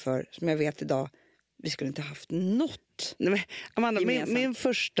så mycket för, som jag vet idag, vi skulle inte haft något. Nej, men Amanda, min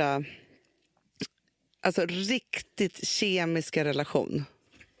första alltså riktigt kemiska relation.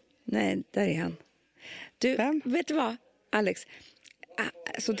 Nej, där är han. Du, vet du vad, Alex?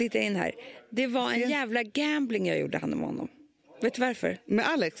 Så titta in här. Det var en jävla gambling jag gjorde med honom. Vet du varför? Med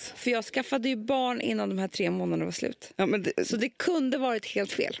Alex? För jag skaffade ju barn innan de här 3 månaderna var slut. Ja, men så det kunde varit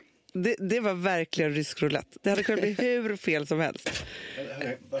helt fel. Det var verkligen rysk roulette. Det hade kunnat bli hur fel som helst.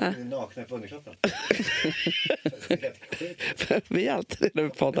 Varför är ni nakna på underkroppen? Vi är alltid när vi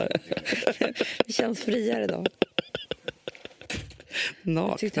poddar. Det känns friare då.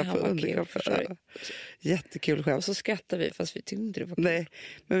 Nakna på underkroppen. Jättekul skämt. Och så skrattar vi fast vi tyckte inte det var kul. Nej,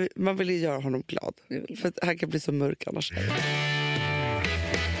 men man vill ju göra honom glad. För att han kan bli så mörk annars.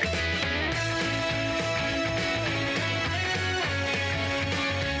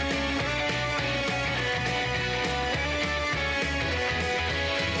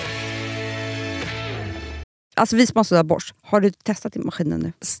 Alltså vi som har sådär borst, har du testat i maskinen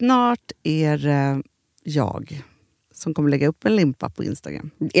nu? Snart är jag som kommer lägga upp en limpa på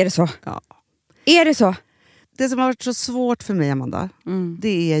Instagram. Är det så? Ja. Är det så? Det som har varit så svårt för mig, Amanda,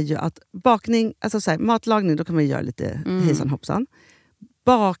 det är ju att bakning, alltså så här, matlagning, då kan man göra lite hejsan hoppsan.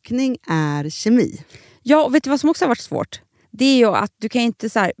 Bakning är kemi. Ja, och vet du vad som också har varit svårt? Det är ju att du kan inte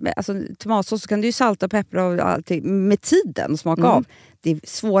så här, alltså tomatsås så kan du ju salta och peppra och allting med tiden och smaka av. Det är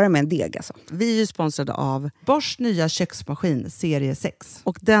svårare med en deg alltså. Vi är ju sponsrade av Boschs nya köksmaskin serie 6.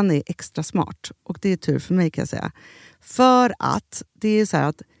 Och den är extra smart. Och det är tur för mig kan jag säga. För att det är så här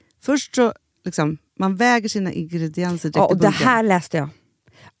att först så liksom, man väger sina ingredienser direkt. Ja, och i bunken. det här läste jag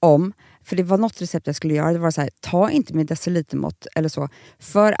om. För det var något recept jag skulle göra. Det var så här, ta inte med decilitermått eller så.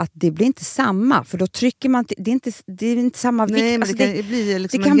 För att det blir inte samma. För då trycker man... Det är inte samma vikt. Nej, men alltså det kan bli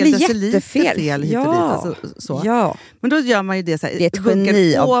liksom det kan en hel bli deciliter jättefel. fel hit och dit. Alltså, så. Ja. Men då gör man ju det så här. Det är ett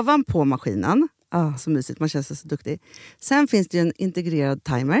geni av... ovanpå maskinen. Ah. Så mysigt, man känns så duktig. Sen finns det ju en integrerad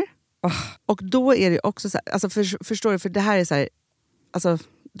timer. Och då är det också så här... Alltså förstår du? För det här är så här... Alltså,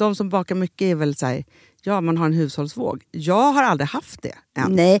 de som bakar mycket är väl så här... Ja, man har en hushållsvåg. Jag har aldrig haft det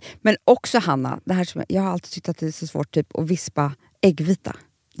än. Nej, men också Hanna, det här som jag har alltid tyckt att det är så svårt typ att vispa äggvita.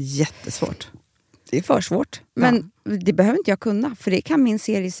 Jättesvårt. Det är för svårt. Men det behöver inte jag kunna, för det kan min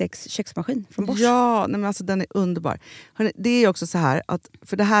serie 6 köksmaskin från Bosch. Ja, nej men alltså den är underbar. Hörrni, det är ju också så här, att,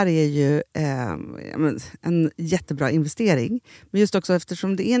 för det här är ju en jättebra investering. Men just också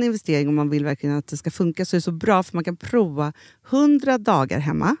eftersom det är en investering och man vill verkligen att det ska funka, så är det så bra för man kan prova 100 dagar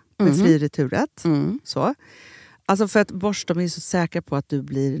hemma med fri returrätt. Så. Alltså för att Bosch, de är så säkra på att du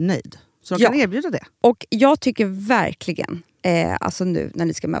blir nöjd. Så de kan erbjuda det. Och jag tycker verkligen, alltså nu när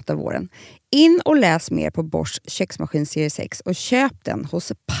ni ska möta våren, in och läs mer på Bosch köksmaskin serie 6 och köp den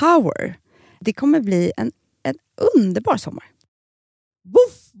hos Power. Det kommer bli en underbar sommar.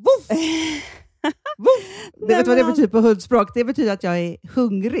 Voff, voff! Voff. Det vet vad det betyder på hundspråk. Det betyder att jag är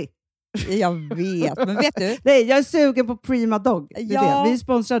hungrig. Jag vet, men vet du? Nej, jag är sugen på Prima Dog. Det är det. Vi är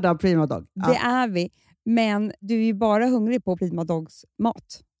sponsrade av Prima Dog. Det är vi. Men du är ju bara hungrig på Prima Dogs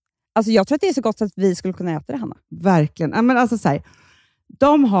mat. Alltså jag tror att det är så gott att vi skulle kunna äta det, Hanna. Verkligen. Ja, men alltså så här,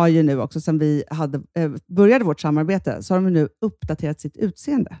 de har ju nu också, sen vi började vårt samarbete, så har de nu uppdaterat sitt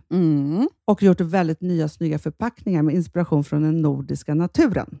utseende. Och gjort väldigt nya snygga förpackningar med inspiration från den nordiska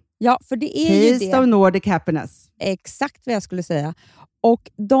naturen. Ja, för det är ju det. Taste of Nordic happiness. Exakt vad jag skulle säga.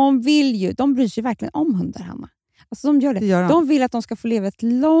 Och de bryr sig verkligen om hundar, Hanna. Alltså de gör det. De vill att de ska få leva ett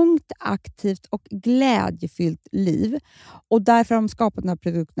långt, aktivt och glädjefyllt liv. Och därför har de skapat de här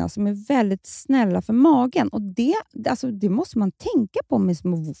produkterna som är väldigt snälla för magen. Och det måste man tänka på med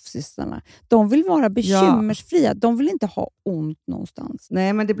små woofsystarna. De vill vara bekymmersfria. Ja. De vill inte ha ont någonstans.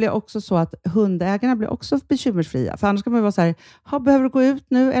 Nej, men det blir också så att hundägarna blir också bekymmersfria. För annars kan man vara så här, behöver du gå ut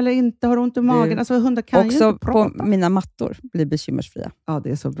nu eller inte? Har du ont i magen? Alltså hundar kan också ju inte prata. På mina mattor blir bekymmersfria. Ja,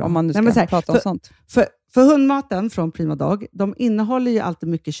 det är så bra. Om man nu ska prata om sånt. För hundmaten från Prima Dog, de innehåller ju alltid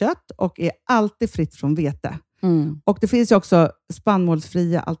mycket kött och är alltid fritt från vete. Och det finns ju också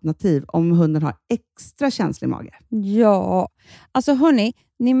spannmålsfria alternativ om hunden har extra känslig mage. Ja, alltså hörni,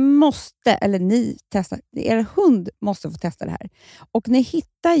 ni testa. Er hund måste få testa det här. Och ni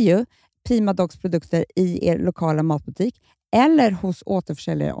hittar ju Prima Dogs produkter i er lokala matbutik eller hos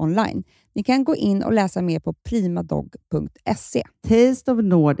återförsäljare online. Ni kan gå in och läsa mer på primadog.se. Taste of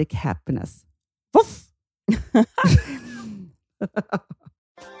Nordic happiness. Voff!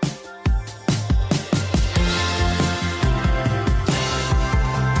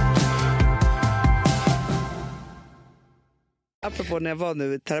 Apropå när jag var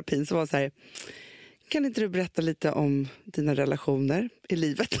nu i terapin så var det så här, kan inte du berätta lite om dina relationer i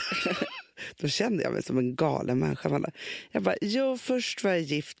livet? Då kände jag mig som en galen människa. Jag bara, först var jag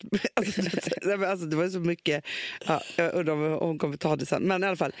gift. Alltså, det var så mycket. Ja, jag undrar om hon kommer ta det sen. Men i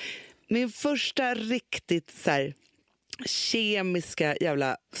alla fall, min första riktigt så här, kemiska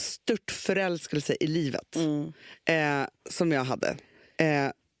jävla störtförälskelse i livet. Som jag hade.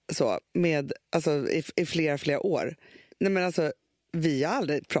 Så med, alltså, i flera år. Nej, men alltså, vi har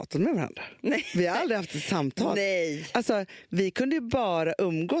aldrig pratat med varandra. Nej. Vi har aldrig haft ett samtal. Nej. Alltså, vi kunde ju bara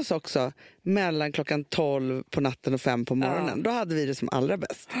umgås också mellan klockan 12 på natten och 5 på morgonen. Ja. Då hade vi det som allra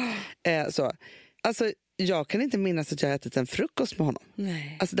bäst. Så. Alltså, jag kan inte minnas att jag ätit en frukost med honom.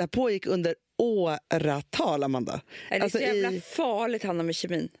 Nej. Alltså, det här pågick under åratal, Amanda. Det är alltså, så jävla farligt, Hanna, med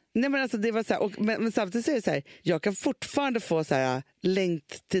kemin. Nej, men alltså, det var så här, men samtidigt så är det så här, jag kan fortfarande få så här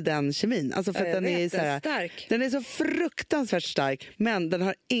längt till den kemin. Alltså för att den är så här, stark. Den är så fruktansvärt stark, men den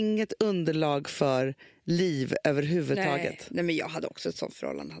har inget underlag för liv överhuvudtaget. Nej, men jag hade också ett sånt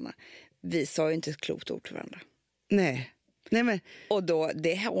förhållande, Hanna. Vi sa ju inte ett klokt ord till varandra. Nej. Nej, men och då,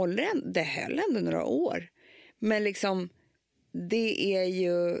 det höll ändå några år. Men liksom, det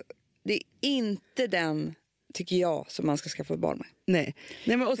är inte den, tycker jag, som man ska skaffa barn med. Nej.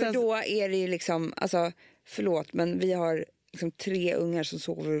 Nej, men och för sen, då är det ju liksom, alltså, förlåt, men vi har liksom 3 ungar som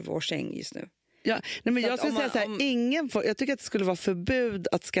sover i vår säng just nu. ja, nej, men Så jag skulle säga så här, jag tycker att det skulle vara förbud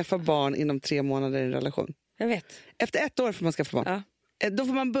att skaffa barn inom 3 månader i en relation. Jag vet. Efter 1 år får man skaffa barn. Ja. Då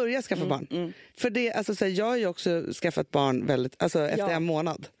får man börja skaffa barn. För det, alltså, så här, jag har ju också skaffat barn efter 1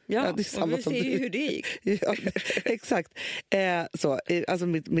 månad. Ja, det är samma och vi som ser ju du. hur det gick. Ja, exakt. Alltså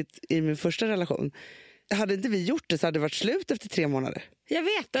i min första relation. Hade inte vi gjort det så hade det varit slut efter 3 månader. Jag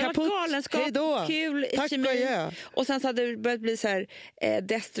vet, det har varit galenskap, kul, kemi. Och sen så hade det börjat bli så här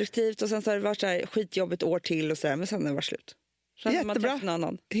destruktivt och sen så hade det varit så här skitjobbigt år till och så där, men sen har det varit slut. Jättebra.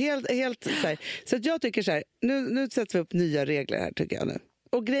 Helt så här. Så att jag tycker så här, nu sätter vi upp nya regler här, tycker jag nu.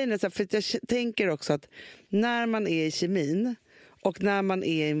 Och grejen är så här, för att jag tänker också att när man är i kemin och när man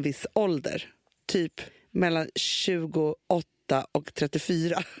är i en viss ålder, typ mellan 28 och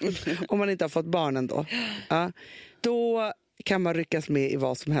 34, om man inte har fått barn ändå, då kan man ryckas med i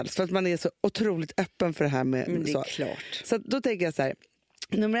vad som helst. För att man är så otroligt öppen för det här med. Men det är så. klart. Så då tänker jag så här,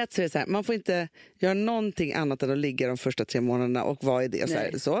 nummer 1 så är det så här, man får inte göra någonting annat än att ligga de första 3 månaderna och vad är det?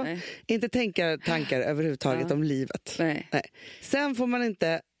 Nej, så. nej. Inte tänka tankar överhuvudtaget om livet. Nej. Sen får man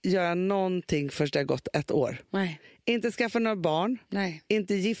inte göra någonting först det har gått 1 år. Nej. Inte skaffa några barn. Nej.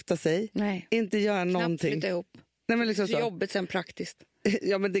 Inte gifta sig. Nej. Inte göra Knappt någonting. flytta ihop. Nej, men liksom Så jobbigt sen praktiskt.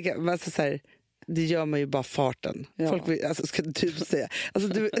 Ja, men det kan, alltså, så här, det gör man ju bara farten. Ja. Folk vill, alltså, ska du säga. Alltså,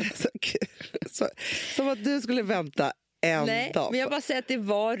 som att du skulle vänta en dag. Men jag bara säger att det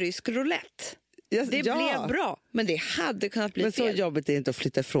var rysk roulette. Det blev bra, men det hade kunnat bli men fel. Så jobbigt är det inte att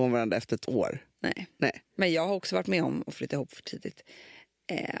flytta ifrån varandra efter 1 år. Nej. Men jag har också varit med om att flytta ihop för tidigt.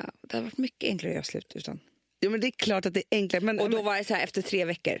 Det har varit mycket enklare att göra slut utan. Jo, men det är klart att det är enklare. Men, och då var det så här efter 3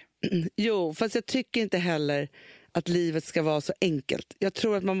 veckor. Jo, fast jag tycker inte heller att livet ska vara så enkelt. Jag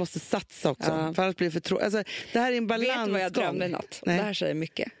tror att man måste satsa också. För annars blir det för alltså, det här är en balansgång. Vet du vad jag drömde i natt? Det här säger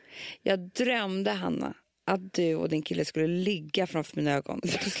mycket. Jag drömde, Hanna, att du och din kille skulle ligga framför mina ögon. Och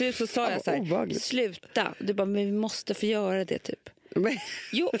till slut så sa jag så här, sluta. Du bara, men vi måste få göra det typ. Men,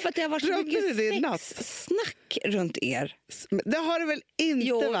 jo, för att det har varit så mycket snack runt er. Det har det väl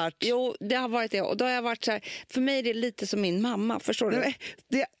inte varit? Jo, det har varit det. Och då har jag varit så här, för mig är det lite som min mamma, förstår du?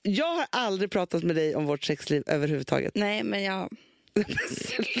 Jag har aldrig pratat med dig om vårt sexliv överhuvudtaget. Nej, men jag...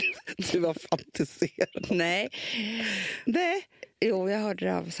 Du var fantiserad. Nej. Jo, jag hörde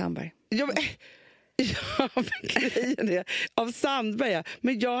det av Sandberg. Ja, men grejen är av Sandberg.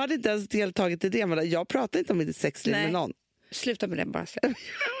 Men jag hade inte ens deltagit i det. Men jag pratar inte om mitt sexliv med någon. Sluta med det bara.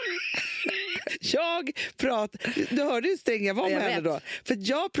 Du hörde ju sträng jag var med henne då. För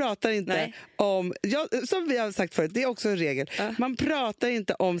jag pratar inte om, som vi har sagt förut, det är också en regel. Man pratar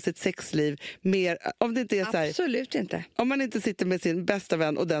inte om sitt sexliv mer, om det inte är så här, absolut inte. Om man inte sitter med sin bästa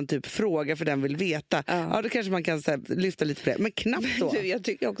vän och den typ frågar för den vill veta. Ja, då kanske man kan så här, lyfta lite på det. Men knappt då. Jag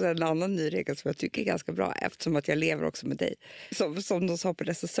tycker också en annan ny regel som jag tycker är ganska bra, eftersom att jag lever också med dig. Som de sa på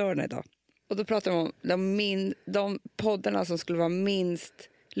recensörerna idag. Och då pratar de om de poddarna som skulle vara minst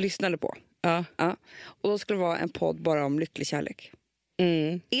lyssnade på. Ja. Och då skulle det vara en podd bara om lycklig kärlek.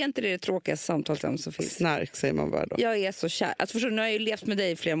 Är inte det tråkigaste samtalet som finns? Snark säger man bara då. Jag är så kär. Alltså förstår, nu har jag ju levt med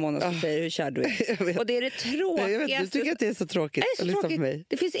dig i flera månader och säger hur kär du är. Och det är det tråkigaste. Jag vet, du tycker att det är så tråkigt att lyssna på mig.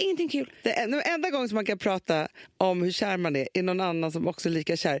 Det finns ingenting kul. Det enda gången som man kan prata om hur kär man är någon annan som också är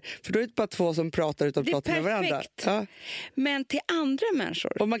lika kär. För då är det bara 2 som pratar utan att prata med varandra. Ja. Men till andra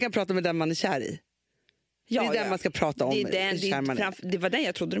människor. Och man kan prata med den man är kär i. Ja, det är den man ska prata om. Det var den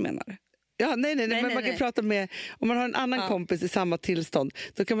jag trodde du menade. Ja, nej, men man kan prata med, om man har en annan kompis i samma tillstånd,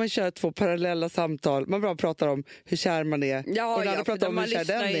 då kan man köra 2 parallella samtal. Man bara pratar om hur kär man är. Ja, pratar om man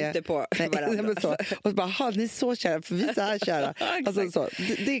lyssnar inte på varandra. Nej, så. Och så bara, ni är så kära, för vi är så här kära. Alltså, så.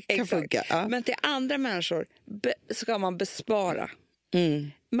 Det kan funka. Ja. Men till andra människor ska man bespara.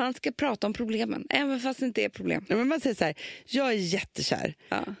 Man ska prata om problemen, även fast det inte är problem. Ja, men man säger så här, jag är jättekär,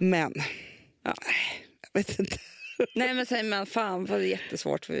 men jag vet inte. Nej, men säger man fan vad det är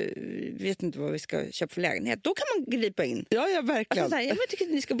jättesvårt, vi vet inte vad vi ska köpa för lägenhet. Då kan man gripa in. Ja, verkligen. Alltså, jag tycker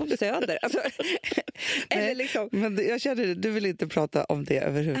att ni ska bo på Söder. Alltså, eller liksom. Men jag känner det, du vill inte prata om det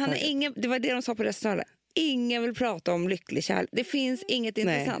överhuvudtaget. Det var det de sa på restaurangen. Ingen vill prata om lycklig kärlek. Det finns inget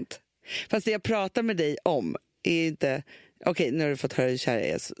intressant. Fast det jag pratar med dig om är inte... Okej, nu har du fått höra hur kär jag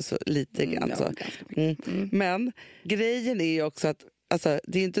är så lite grann. Ja, så. Men grejen är ju också att alltså,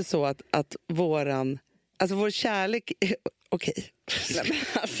 det är inte så att vår kärlek... Okej.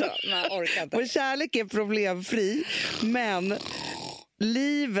 Alltså, man orkar inte. Vår kärlek är problemfri, men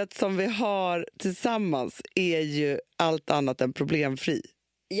livet som vi har tillsammans är ju allt annat än problemfri.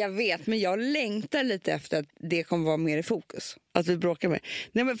 Jag vet, men jag längtar lite efter att det kommer vara mer i fokus. Att vi bråkar med.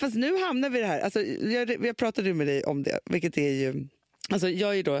 Nej, men fast nu hamnar vi i det här. Alltså, jag pratade ju med dig om det, vilket är ju... Alltså, jag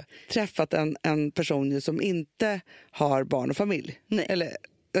har ju då träffat en person ju som inte har barn och familj. Nej. Eller,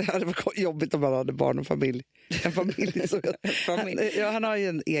 det hade varit jobbigt om man hade barn och familj. En familj. Han har ju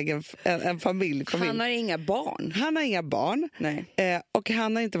en egen familj. Han har inga barn. Han har inga barn. Nej. Och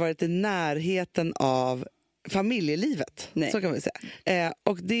han har inte varit i närheten av familjelivet. Nej. Så kan vi säga.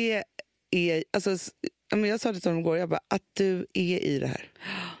 Och det är... Alltså, jag sa det till honom igår, jag bara, att du är i det här.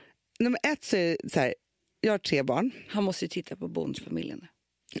 Nummer 1 så är det så här, jag har 3 barn. Han måste ju titta på bonusfamiljen.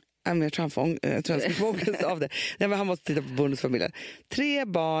 Jag tror han ska få ångest av det. Nej, men han måste titta på bonusfamiljen. 3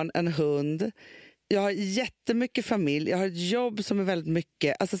 barn, en hund. Jag har jättemycket familj. Jag har ett jobb som är väldigt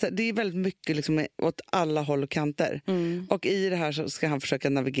mycket... Alltså, det är väldigt mycket liksom, åt alla håll och kanter. Och i det här så ska han försöka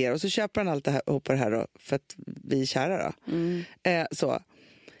navigera. Och så köper han allt det här, ihop det här då, för att vi är kära. Då. Så.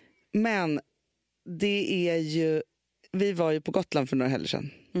 Men det är ju... Vi var ju på Gotland för några helger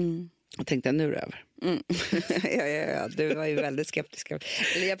sedan. Och tänkte, nu är det över. Ja, du var ju väldigt skeptisk.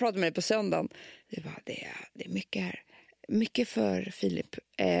 Eller jag pratade med dig på söndagen. Det är mycket här. Mycket för Filip.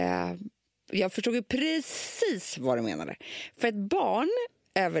 Jag förstod ju precis vad du menade. För ett barn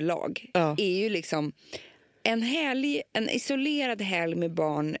överlag är ju liksom en isolerad helg med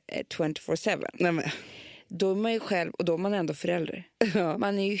barn 24/7. Nej, men. Då är man ju själv, och då är man ändå förälder. Ja.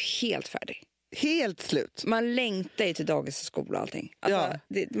 Man är ju helt färdig. Helt slut. Man längtar ju till dagis och skola och allting. Alltså,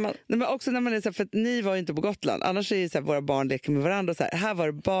 Nej, men också när man är så här, för att ni var ju inte på Gotland. Annars är det så här, våra barn leker med varandra. Och så här var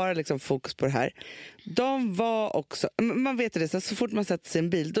det bara liksom fokus på det här. De var också... Man vet det, så fort man sätter sig i en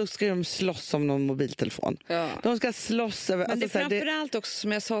bil, då ska de slåss om någon mobiltelefon. Ja. De ska slåss över... Men det är framförallt också,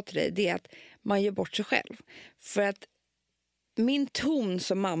 som jag sa till dig, det är att man gör bort sig själv. För att min ton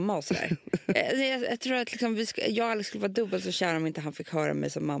som mamma och sådär. Jag tror att liksom jag aldrig skulle vara dubbelt så kär om inte han fick höra mig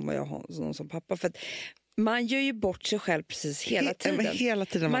som mamma och jag som pappa. För att man gör ju bort sig själv precis hela tiden. Hela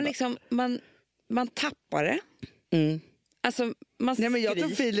tiden. Man tappar det. Alltså, man skriker. Nej, men jag tror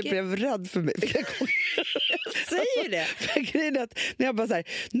Filip blev rädd för mig. Jag säger det. För grejen är att när jag bara så här,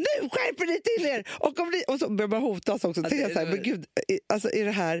 nu skärper ni till er! Och så börjar man hotas också. Så jag så här, men gud, alltså är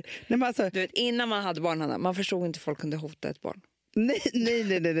det här... Nej, men alltså, du vet, innan man hade barn, man förstod inte folk kunde hota ett barn.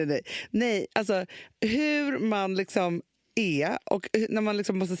 Nej, alltså hur man liksom är och när man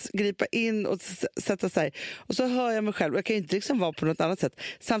liksom måste gripa in och sätta sig. Och så hör jag mig själv, jag kan ju inte liksom vara på något annat sätt.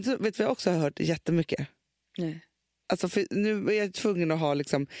 Samtidigt vet vi också har hört jättemycket. Nej. Alltså för nu är jag tvungen att ha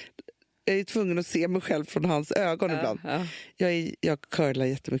liksom, jag är tvungen att se mig själv från hans ögon ibland. Jag curlar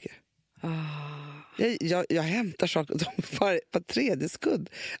jättemycket. Jag hämtar saker var tredje skudd.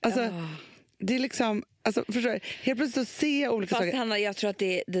 Alltså det är liksom, alltså förstår jag, helt plötsligt att se olika saker. Fast Hanna, jag tror att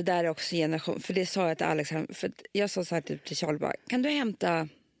det där är också generation, för det sa jag till Alex, för jag sa så här typ till Charlie bara, kan du hämta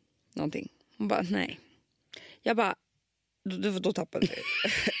någonting? Hon bara, nej. Jag bara, då tappade jag.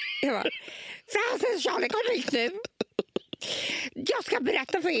 Jag bara, Frances, Charlie, kom hit nu. Jag ska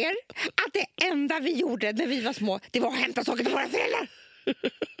berätta för er att det enda vi gjorde när vi var små, det var att hämta saker till våra föräldrar.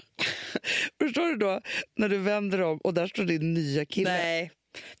 Förstår du då, när du vänder om och där står din nya kille? Nej.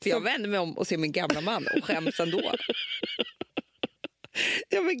 För jag vänder mig om och ser min gamla man och skäms ändå.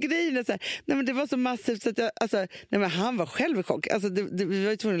 Ja, men grejen är så här, nej, men det var så massivt så att han var själv i chock. Alltså vi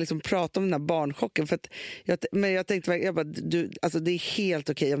var ju tvungna att liksom prata om den här barnchocken för att jag tänkte det är helt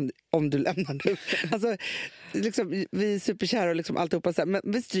okej om du lämnar nu. Alltså liksom, vi är superkära och liksom alltihopa så här, men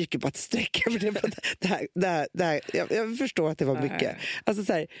vi stryker bara ett streck över det här. Jag förstår att det var mycket. Alltså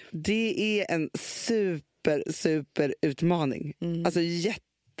så här, det är en super utmaning. Alltså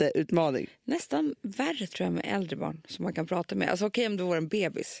jätteutmaning. Nästan värre tror jag med äldre barn som man kan prata med. Alltså okej om du var en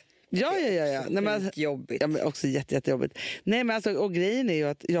bebis. Ja. Nej, men jobbigt. Ja, men också jättejobbigt. Nej, men alltså, och grejen är ju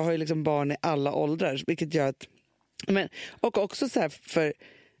att jag har ju liksom barn i alla åldrar, vilket gör att och också så här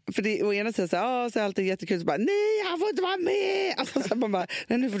för det å ena sidan så är alltid jättekul så bara, nej, han får inte vara med. Alltså så man bara,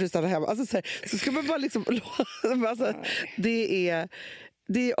 nej, nu får du stanna hemma. Alltså så ska man bara liksom alltså,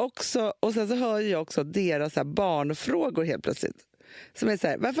 det är också, och sen så hör jag också deras så här barnfrågor helt plötsligt. Som är så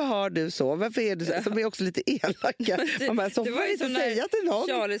här, varför har du så? Varför är du så? Som är också lite elaka. Så får man inte säga till någon.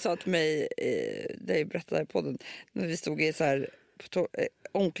 Charlie sa till mig, det jag berättade i podden, när vi stod i så här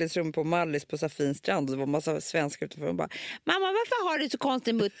omklädningsrum på Mallis på Safin strand och det var en massa svenskar utanför och bara, mamma, varför har du så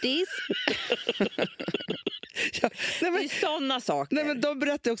konstig muttis? Ja, nej, men, det är sådana saker. Nej, men de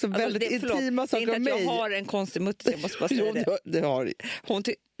berättar också väldigt intima saker om mig. Det är inte att jag har en konstig muttis, jag måste bara säga det. Det har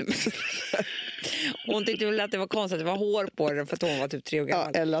hon tyckte väl att det var konstigt att det var hår på den för att hon var typ 3 år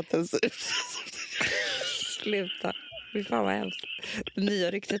gammal. Ja, eller att den Sluta. Fy fan vad hemskt. Det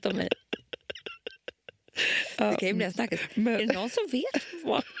nya ryktet om mig. Det kan ju bli en snackis. Är det någon som vet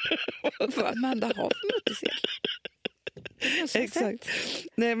vad Amanda har för muttis? Exakt.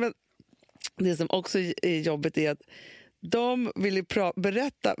 Nej, men det som också är jobbigt är att de vill ju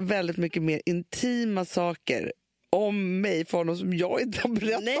berätta väldigt mycket mer intima saker om mig för honom som jag inte har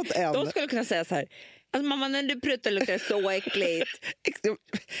berättat än. De skulle kunna säga så här, alltså, mamma, när du pruttar luktar så äckligt.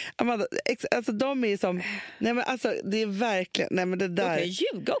 Amanda, alltså de är som, nej men alltså det är verkligen, nej men det där. De kan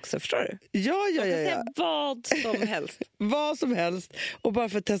ljuga också, förstår du? Ja. De kan säga vad som helst. Vad som helst, och bara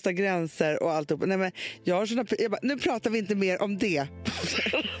för att testa gränser och allt upp. Nej men jag har såna, nu pratar vi inte mer om det.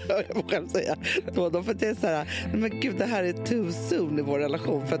 Jag får själv säga. Då för att det är så här, nej men gud, det här är too soon i vår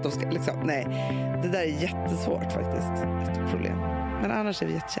relation för att de ska liksom, nej. Det där är jättesvårt faktiskt. Ett problem. Men annars är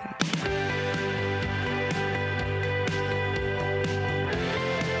vi jättekära.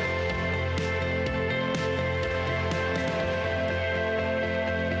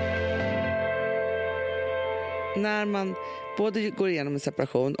 När man både går igenom en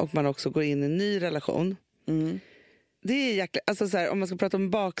separation och man också går in i en ny relation. Det är jäkla, alltså så här, om man ska prata om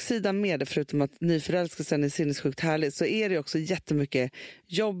baksidan med det, förutom att nyförälskelsen är sinnessjukt härligt, så är det också jättemycket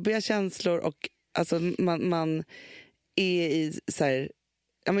jobbiga känslor och alltså man är i så här,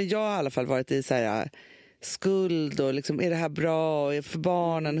 ja men jag har i alla fall varit i så här skuld och liksom, är det här bra och är för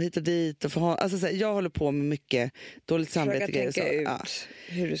barnen och hit och dit och för alltså så här, jag håller på med mycket dåligt samvete grejer, tänka ut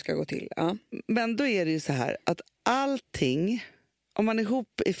hur det ska gå till. Ja. Men då är det ju så här att allting, om man är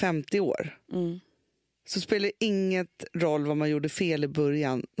ihop i 50 år så spelar det inget roll vad man gjorde fel i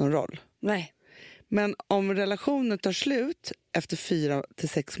början någon roll. Nej. Men om relationen tar slut efter 4 till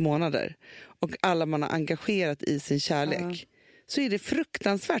 6 månader och alla man har engagerat i sin kärlek så är det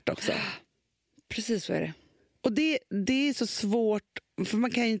fruktansvärt också. Precis så är det. Och det är så svårt, för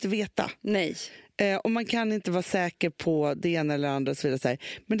man kan ju inte veta. Nej. Och man kan inte vara säker på det ena eller andra och så vidare. Så här.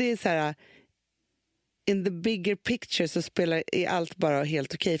 Men det är så här, in the bigger picture så är allt bara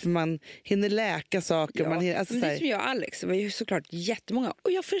helt okej. För man hinner läka saker. Ja. Man hinner, alltså, men det är som jag och Alex, det var ju såklart jättemånga.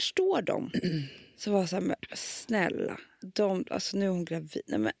 Och jag förstår dem. Så var så här, men, snälla. Alltså nu är hon gravid.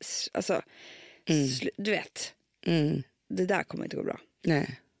 Nej, men, alltså, du vet. Det där kommer inte gå bra.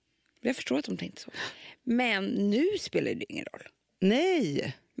 Nej. Jag förstår att de tänkte så. Men nu spelar det ingen roll.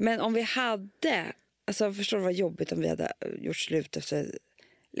 Nej. Men om vi hade, alltså förstår du vad jobbigt om vi hade gjort slut efter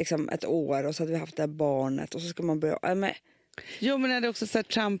liksom ett år och så hade vi haft det här barnet och så ska man börja, men... Jo, men är det också så här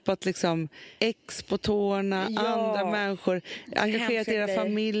trampat liksom ex på tårna, andra människor, engagerat i era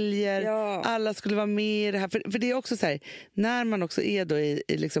familjer, alla skulle vara med i det här. För det är också så här, när man också är då i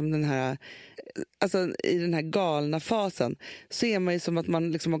liksom den här, alltså i den här galna fasen, så är man ju som att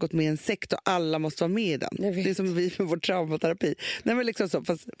man liksom har gått med i en sekt och alla måste vara med i den. Det är som vi med vår traumaterapi. Nej, men liksom så,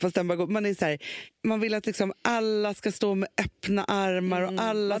 fast den bara går, man är så här, man vill att liksom alla ska stå med öppna armar och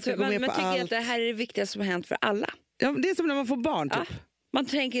alla ska gå med på allt. Man tycker att det här är det viktigaste som har hänt för alla. Ja, det är som när man får barn typ. Ja, man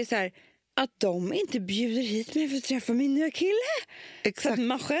tänker ju så här, att de inte bjuder hit mig för att träffa min nya kille. Exakt. Så att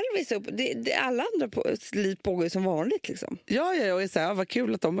man själv visar upp. Alla andra liv pågår som vanligt liksom. Ja, och är så här, vad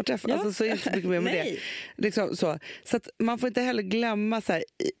kul att de har träffat. Alltså, så är det inte så mycket mer med det. Liksom, så att man får inte heller glömma så här,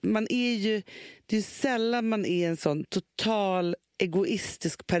 man är ju, det är sällan man är en sån total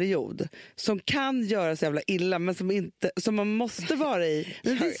egoistisk period som kan göra så jävla illa men som man måste vara i.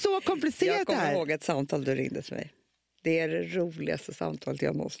 Men det är så komplicerat jag kommer här. Ihåg ett samtal du ringde till mig. Det är det roligaste samtalet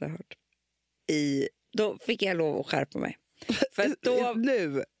jag någonsin har hört. Då fick jag lov att skärpa mig. För då,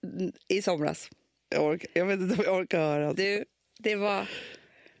 nu? I somras. Jag vet inte om jag orkar höra. Det var...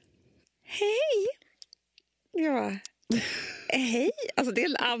 Hej! Jag bara... Hej! Alltså det är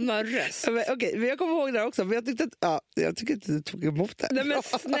en annan röst. Okej, men jag kommer ihåg det här också. Men jag tycker inte du tog emot det. Nej, men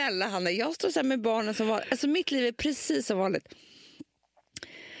snälla Hanna, jag står så här med barnen som vanligt. Alltså mitt liv är precis som vanligt.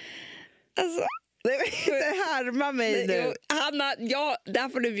 Alltså... inte härma mig nu. Hanna, där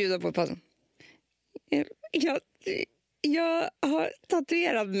får du bjuda på pausen. Jag har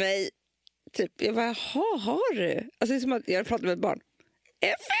tatuerat mig. Typ, jag bara, har du? Alltså det är som att jag pratar med ett barn.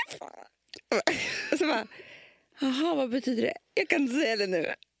 Så bara, Jaha, vad betyder det? Jag kan inte säga det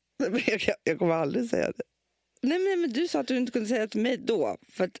nu. Jag kommer aldrig säga det. Nej, men du sa att du inte kunde säga det till mig då.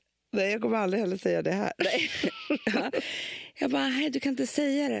 För att... Nej, jag kommer aldrig heller säga det här. Nej. Ja. Jag bara, nej, du kan inte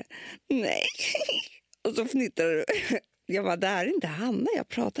säga det. Nej. Och så fnittrar du. Jag bara, det här är inte Hanna jag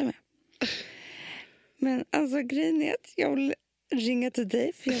pratar med. Men alltså grejen är att jag vill ringa till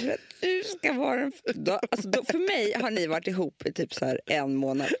dig för jag vill att du ska vara en... för mig har ni varit ihop i typ så här 1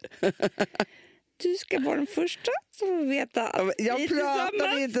 månad. Du ska vara den första som får veta att jag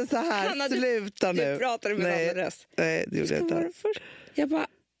pratar inte så här. Hanna, sluta nu. Du pratar med en annan röst. Nej, det gjorde jag inte. Jag bara,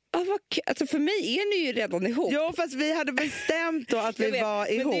 alltså för mig är ni ju redan ihop. Jo, fast vi hade bestämt då att vi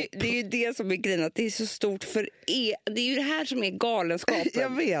var ihop. Det är ju det som är grejen, att det är så stort för er. Det är ju det här som är galenskapen.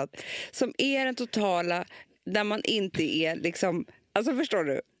 Jag vet. Som är den totala, där man inte är liksom, alltså förstår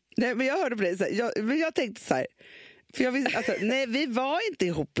du? Nej, men jag hörde på det, jag tänkte så här. För jag visste, alltså, nej, vi var inte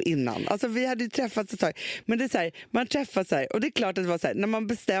ihop innan. Alltså, vi hade ju träffats ett tag. Men det är så här, man träffas så här. Och det är klart att det var så här, när man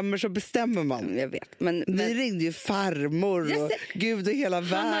bestämmer så bestämmer man. Jag vet. Men vi ringde ju farmor och Gud och hela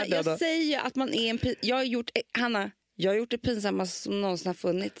Hanna, världen. Jag säger att man är jag har gjort det pinsamma som någonsin har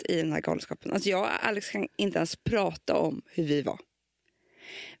funnits i den här galenskapen. Alltså jag och Alex kan inte ens prata om hur vi var.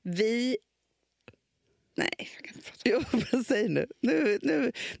 Nej, jag kan inte prata. Jo, men säg nu.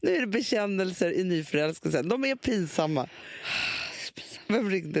 Nu är det bekännelser i nyförälskelsen. De är pinsamma. Vem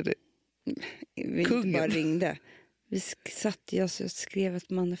ringde du? Vi Kungen. Bara ringde. Vi satt och skrev ett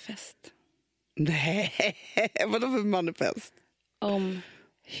manifest. Nej, vadå för manifest? Om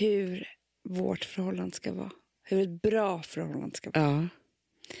hur vårt förhållande ska vara. Hur ett bra förhållande ska vara. Ja.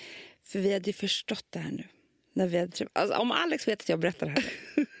 För vi hade ju förstått det här nu. När vi hade alltså, om Alex vet att jag berättar det här.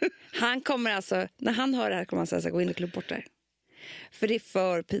 Han kommer alltså, när han hör det här kommer han säga så här, gå in och klippa bort det här. För det är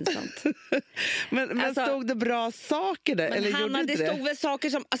för pinsamt. men alltså, stod det bra saker där? Eller gjorde det stod väl saker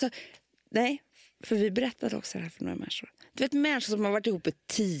som, alltså, nej. För vi berättade också det här för några människor. Du vet, människor som har varit ihop i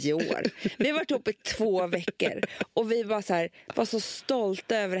 10 år. Vi har varit ihop i 2 veckor. Och vi var så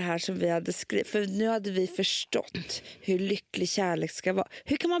stolta över det här som vi hade skrivit. För nu hade vi förstått hur lycklig kärlek ska vara.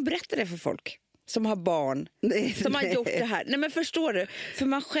 Hur kan man berätta det för folk som har barn? Som har gjort det här? Nej, men förstår du? För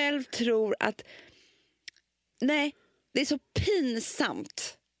man själv tror att... Nej, det är så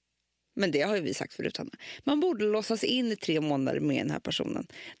pinsamt. Men det har ju vi sagt förut, Hanna. Man borde låtsas in i 3 månader med den här personen.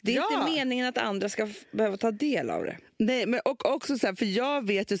 Det är inte meningen att andra ska behöva ta del av det. Nej, men och också så här, för jag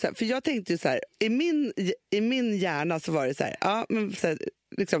vet ju så här, för jag tänkte ju så här, i min hjärna så var det så här, ja, men så här,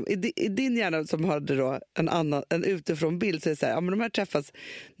 liksom, i din hjärna som hade då en utifrån bild så är det så här, ja, men de här träffas,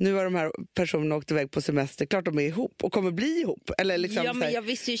 nu har de här personerna åkt iväg på semester, klart de är ihop och kommer bli ihop. Eller liksom, ja, men jag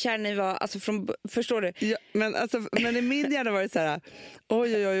visste ju kärnan var, alltså förstår du? Ja, men i min hjärna var det så här, oj,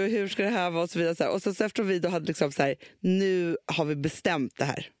 hur ska det här vara och så vidare. Så här. Och så efter vi då hade liksom så här, nu har vi bestämt det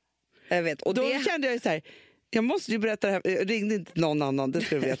här. Jag vet. Och då kände jag ju så här, jag måste ju berätta det här. Jag ringde inte någon annan, det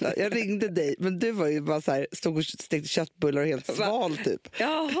ska du veta. Jag ringde dig, men du var ju bara så här, stod och stekte köttbullar och helt sval typ.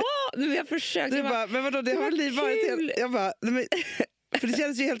 Jaha, nu jag försökt. Du bara, men vadå, det har väl varit helt... Jag bara, men, för det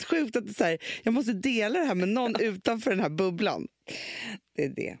känns ju helt sjukt att så här, jag måste dela det här med någon utanför den här bubblan. Det är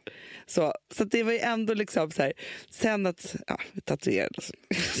det. Så det var ju ändå liksom så här, sen att, ja, vi tatuerade oss.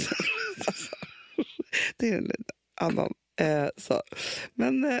 Det är en annan. Så.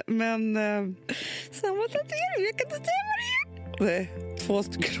 Men samma tatuering, jag kan inte säga vad det är. Nej, 2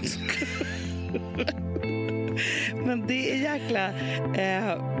 stycken också. Men det är jäkla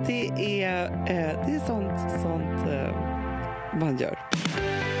det är sånt man gör.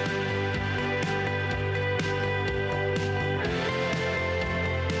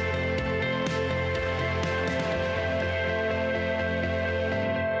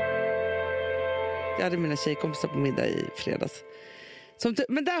 Jag hade mina tjejkompisar på middag i fredags.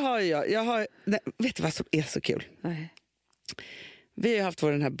 Men där har vet du vad som är så kul? Nej. Vi har ju haft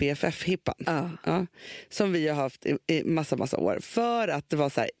den här BFF-hippan. Ja, som vi har haft i massa år. För att det var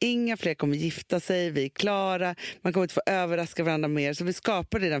så här, inga fler kommer gifta sig, vi är klara. Man kommer inte få överraska varandra mer. Så vi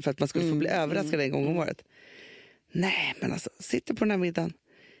skapade den för att man skulle få bli överraskad en gång om året. Nej, men alltså, sitter på den här middagen.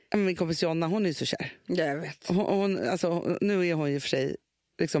 Min kompis Jonna, hon är ju så kär. Ja, jag vet. Nu är hon ju för sig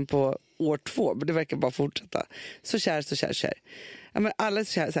liksom på år 2, men det verkar bara fortsätta. Så kär. Ja, men alla är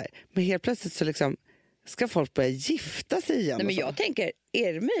så kär, så här. Men helt plötsligt så liksom ska folk börja gifta sig igen. Nej, men jag tänker,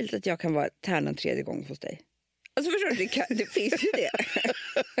 är det möjligt att jag kan vara tärnan 3:e gången hos dig? Alltså förstår du, det finns ju det.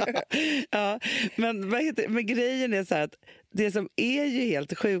 Ja, men grejen är så här att det som är ju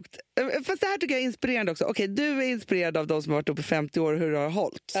helt sjukt, fast det här tycker jag är inspirerande också. Okej, du är inspirerad av de som har varit uppe 50 år och hur det har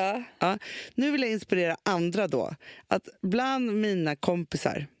hållit. Ja. Nu vill jag inspirera andra då. Att bland mina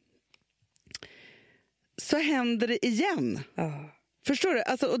kompisar så händer det igen. Förstår du?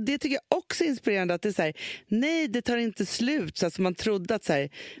 Alltså, och det tycker jag också är inspirerande att det är så här, nej det tar inte slut så alltså, man trodde att så här,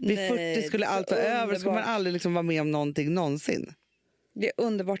 vid 40 skulle allt vara över, skulle man aldrig liksom vara med om någonting någonsin. Det är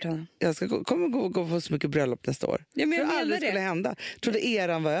underbart, Hanna. Jag kommer gå på så mycket bröllop nästa år. Ja, men jag tror aldrig det skulle hända. Trodde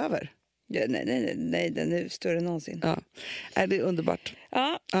eran var över. Ja, nej, den är större än någonsin. Ja. Är det underbart?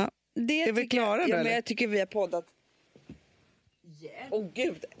 Ja. Det är vi klara nu? Ja, men jag tycker vi har poddat. Åh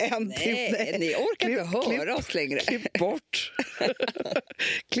gud, en timme. Nej, ni orkar inte höra oss längre. Klipp bort.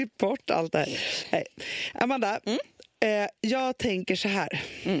 Klipp bort allt det här. Nej. Amanda, jag tänker så här.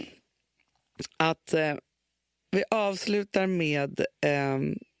 Att vi avslutar med...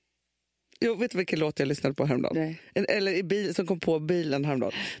 vet du vilken låt jag lyssnade på häromdagen? Nej. Eller i bil, som kom på bilen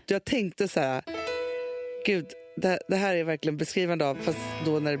häromdagen. Jag tänkte så här... Gud, det här är verkligen beskrivande av... Fast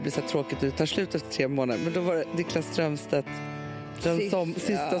då när det blir så tråkigt ut, tar slut efter 3 månader. Men då var det Niklas Strömstedt.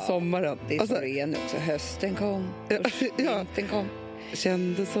 Sista sommaren. Det är så det är nu också. Hösten kom. Vintern kom.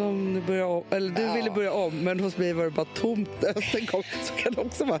 Kände som du började om. Eller du ville börja om. Men hos mig var det bara tomt. Hösten kom. Så kan det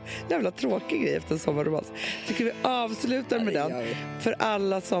också vara en jävla tråkig grej efter en sommarromans. Tycker vi avslutar med den. För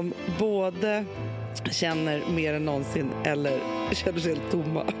alla som både känner mer än någonsin. Eller känner sig helt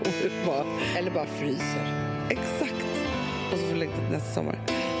tomma. Eller bara fryser. Exakt. Och så får vi längta till nästa sommar.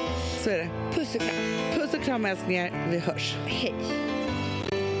 Så är det. Puss och kram. Puss och kram älsklingar. Vi hörs. Hej.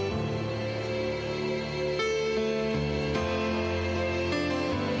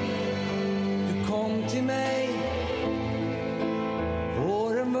 Du kom till mig.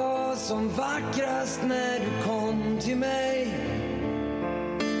 Våren var som vackrast när du kom till mig.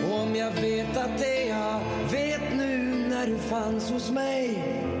 Och om jag vet att det jag vet nu när du fanns hos mig.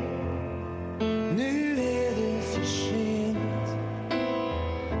 Nu är det för sent.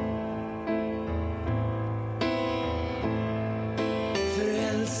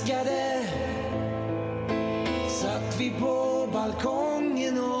 Förälskade satt vi på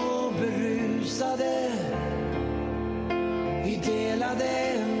balkongen och berusade. Vi delade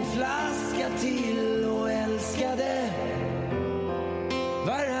en flaska till och älskade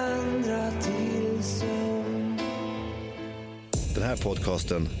varandra till sömn. Den här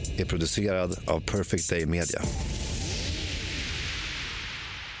podcasten är producerad av Perfect Day Media.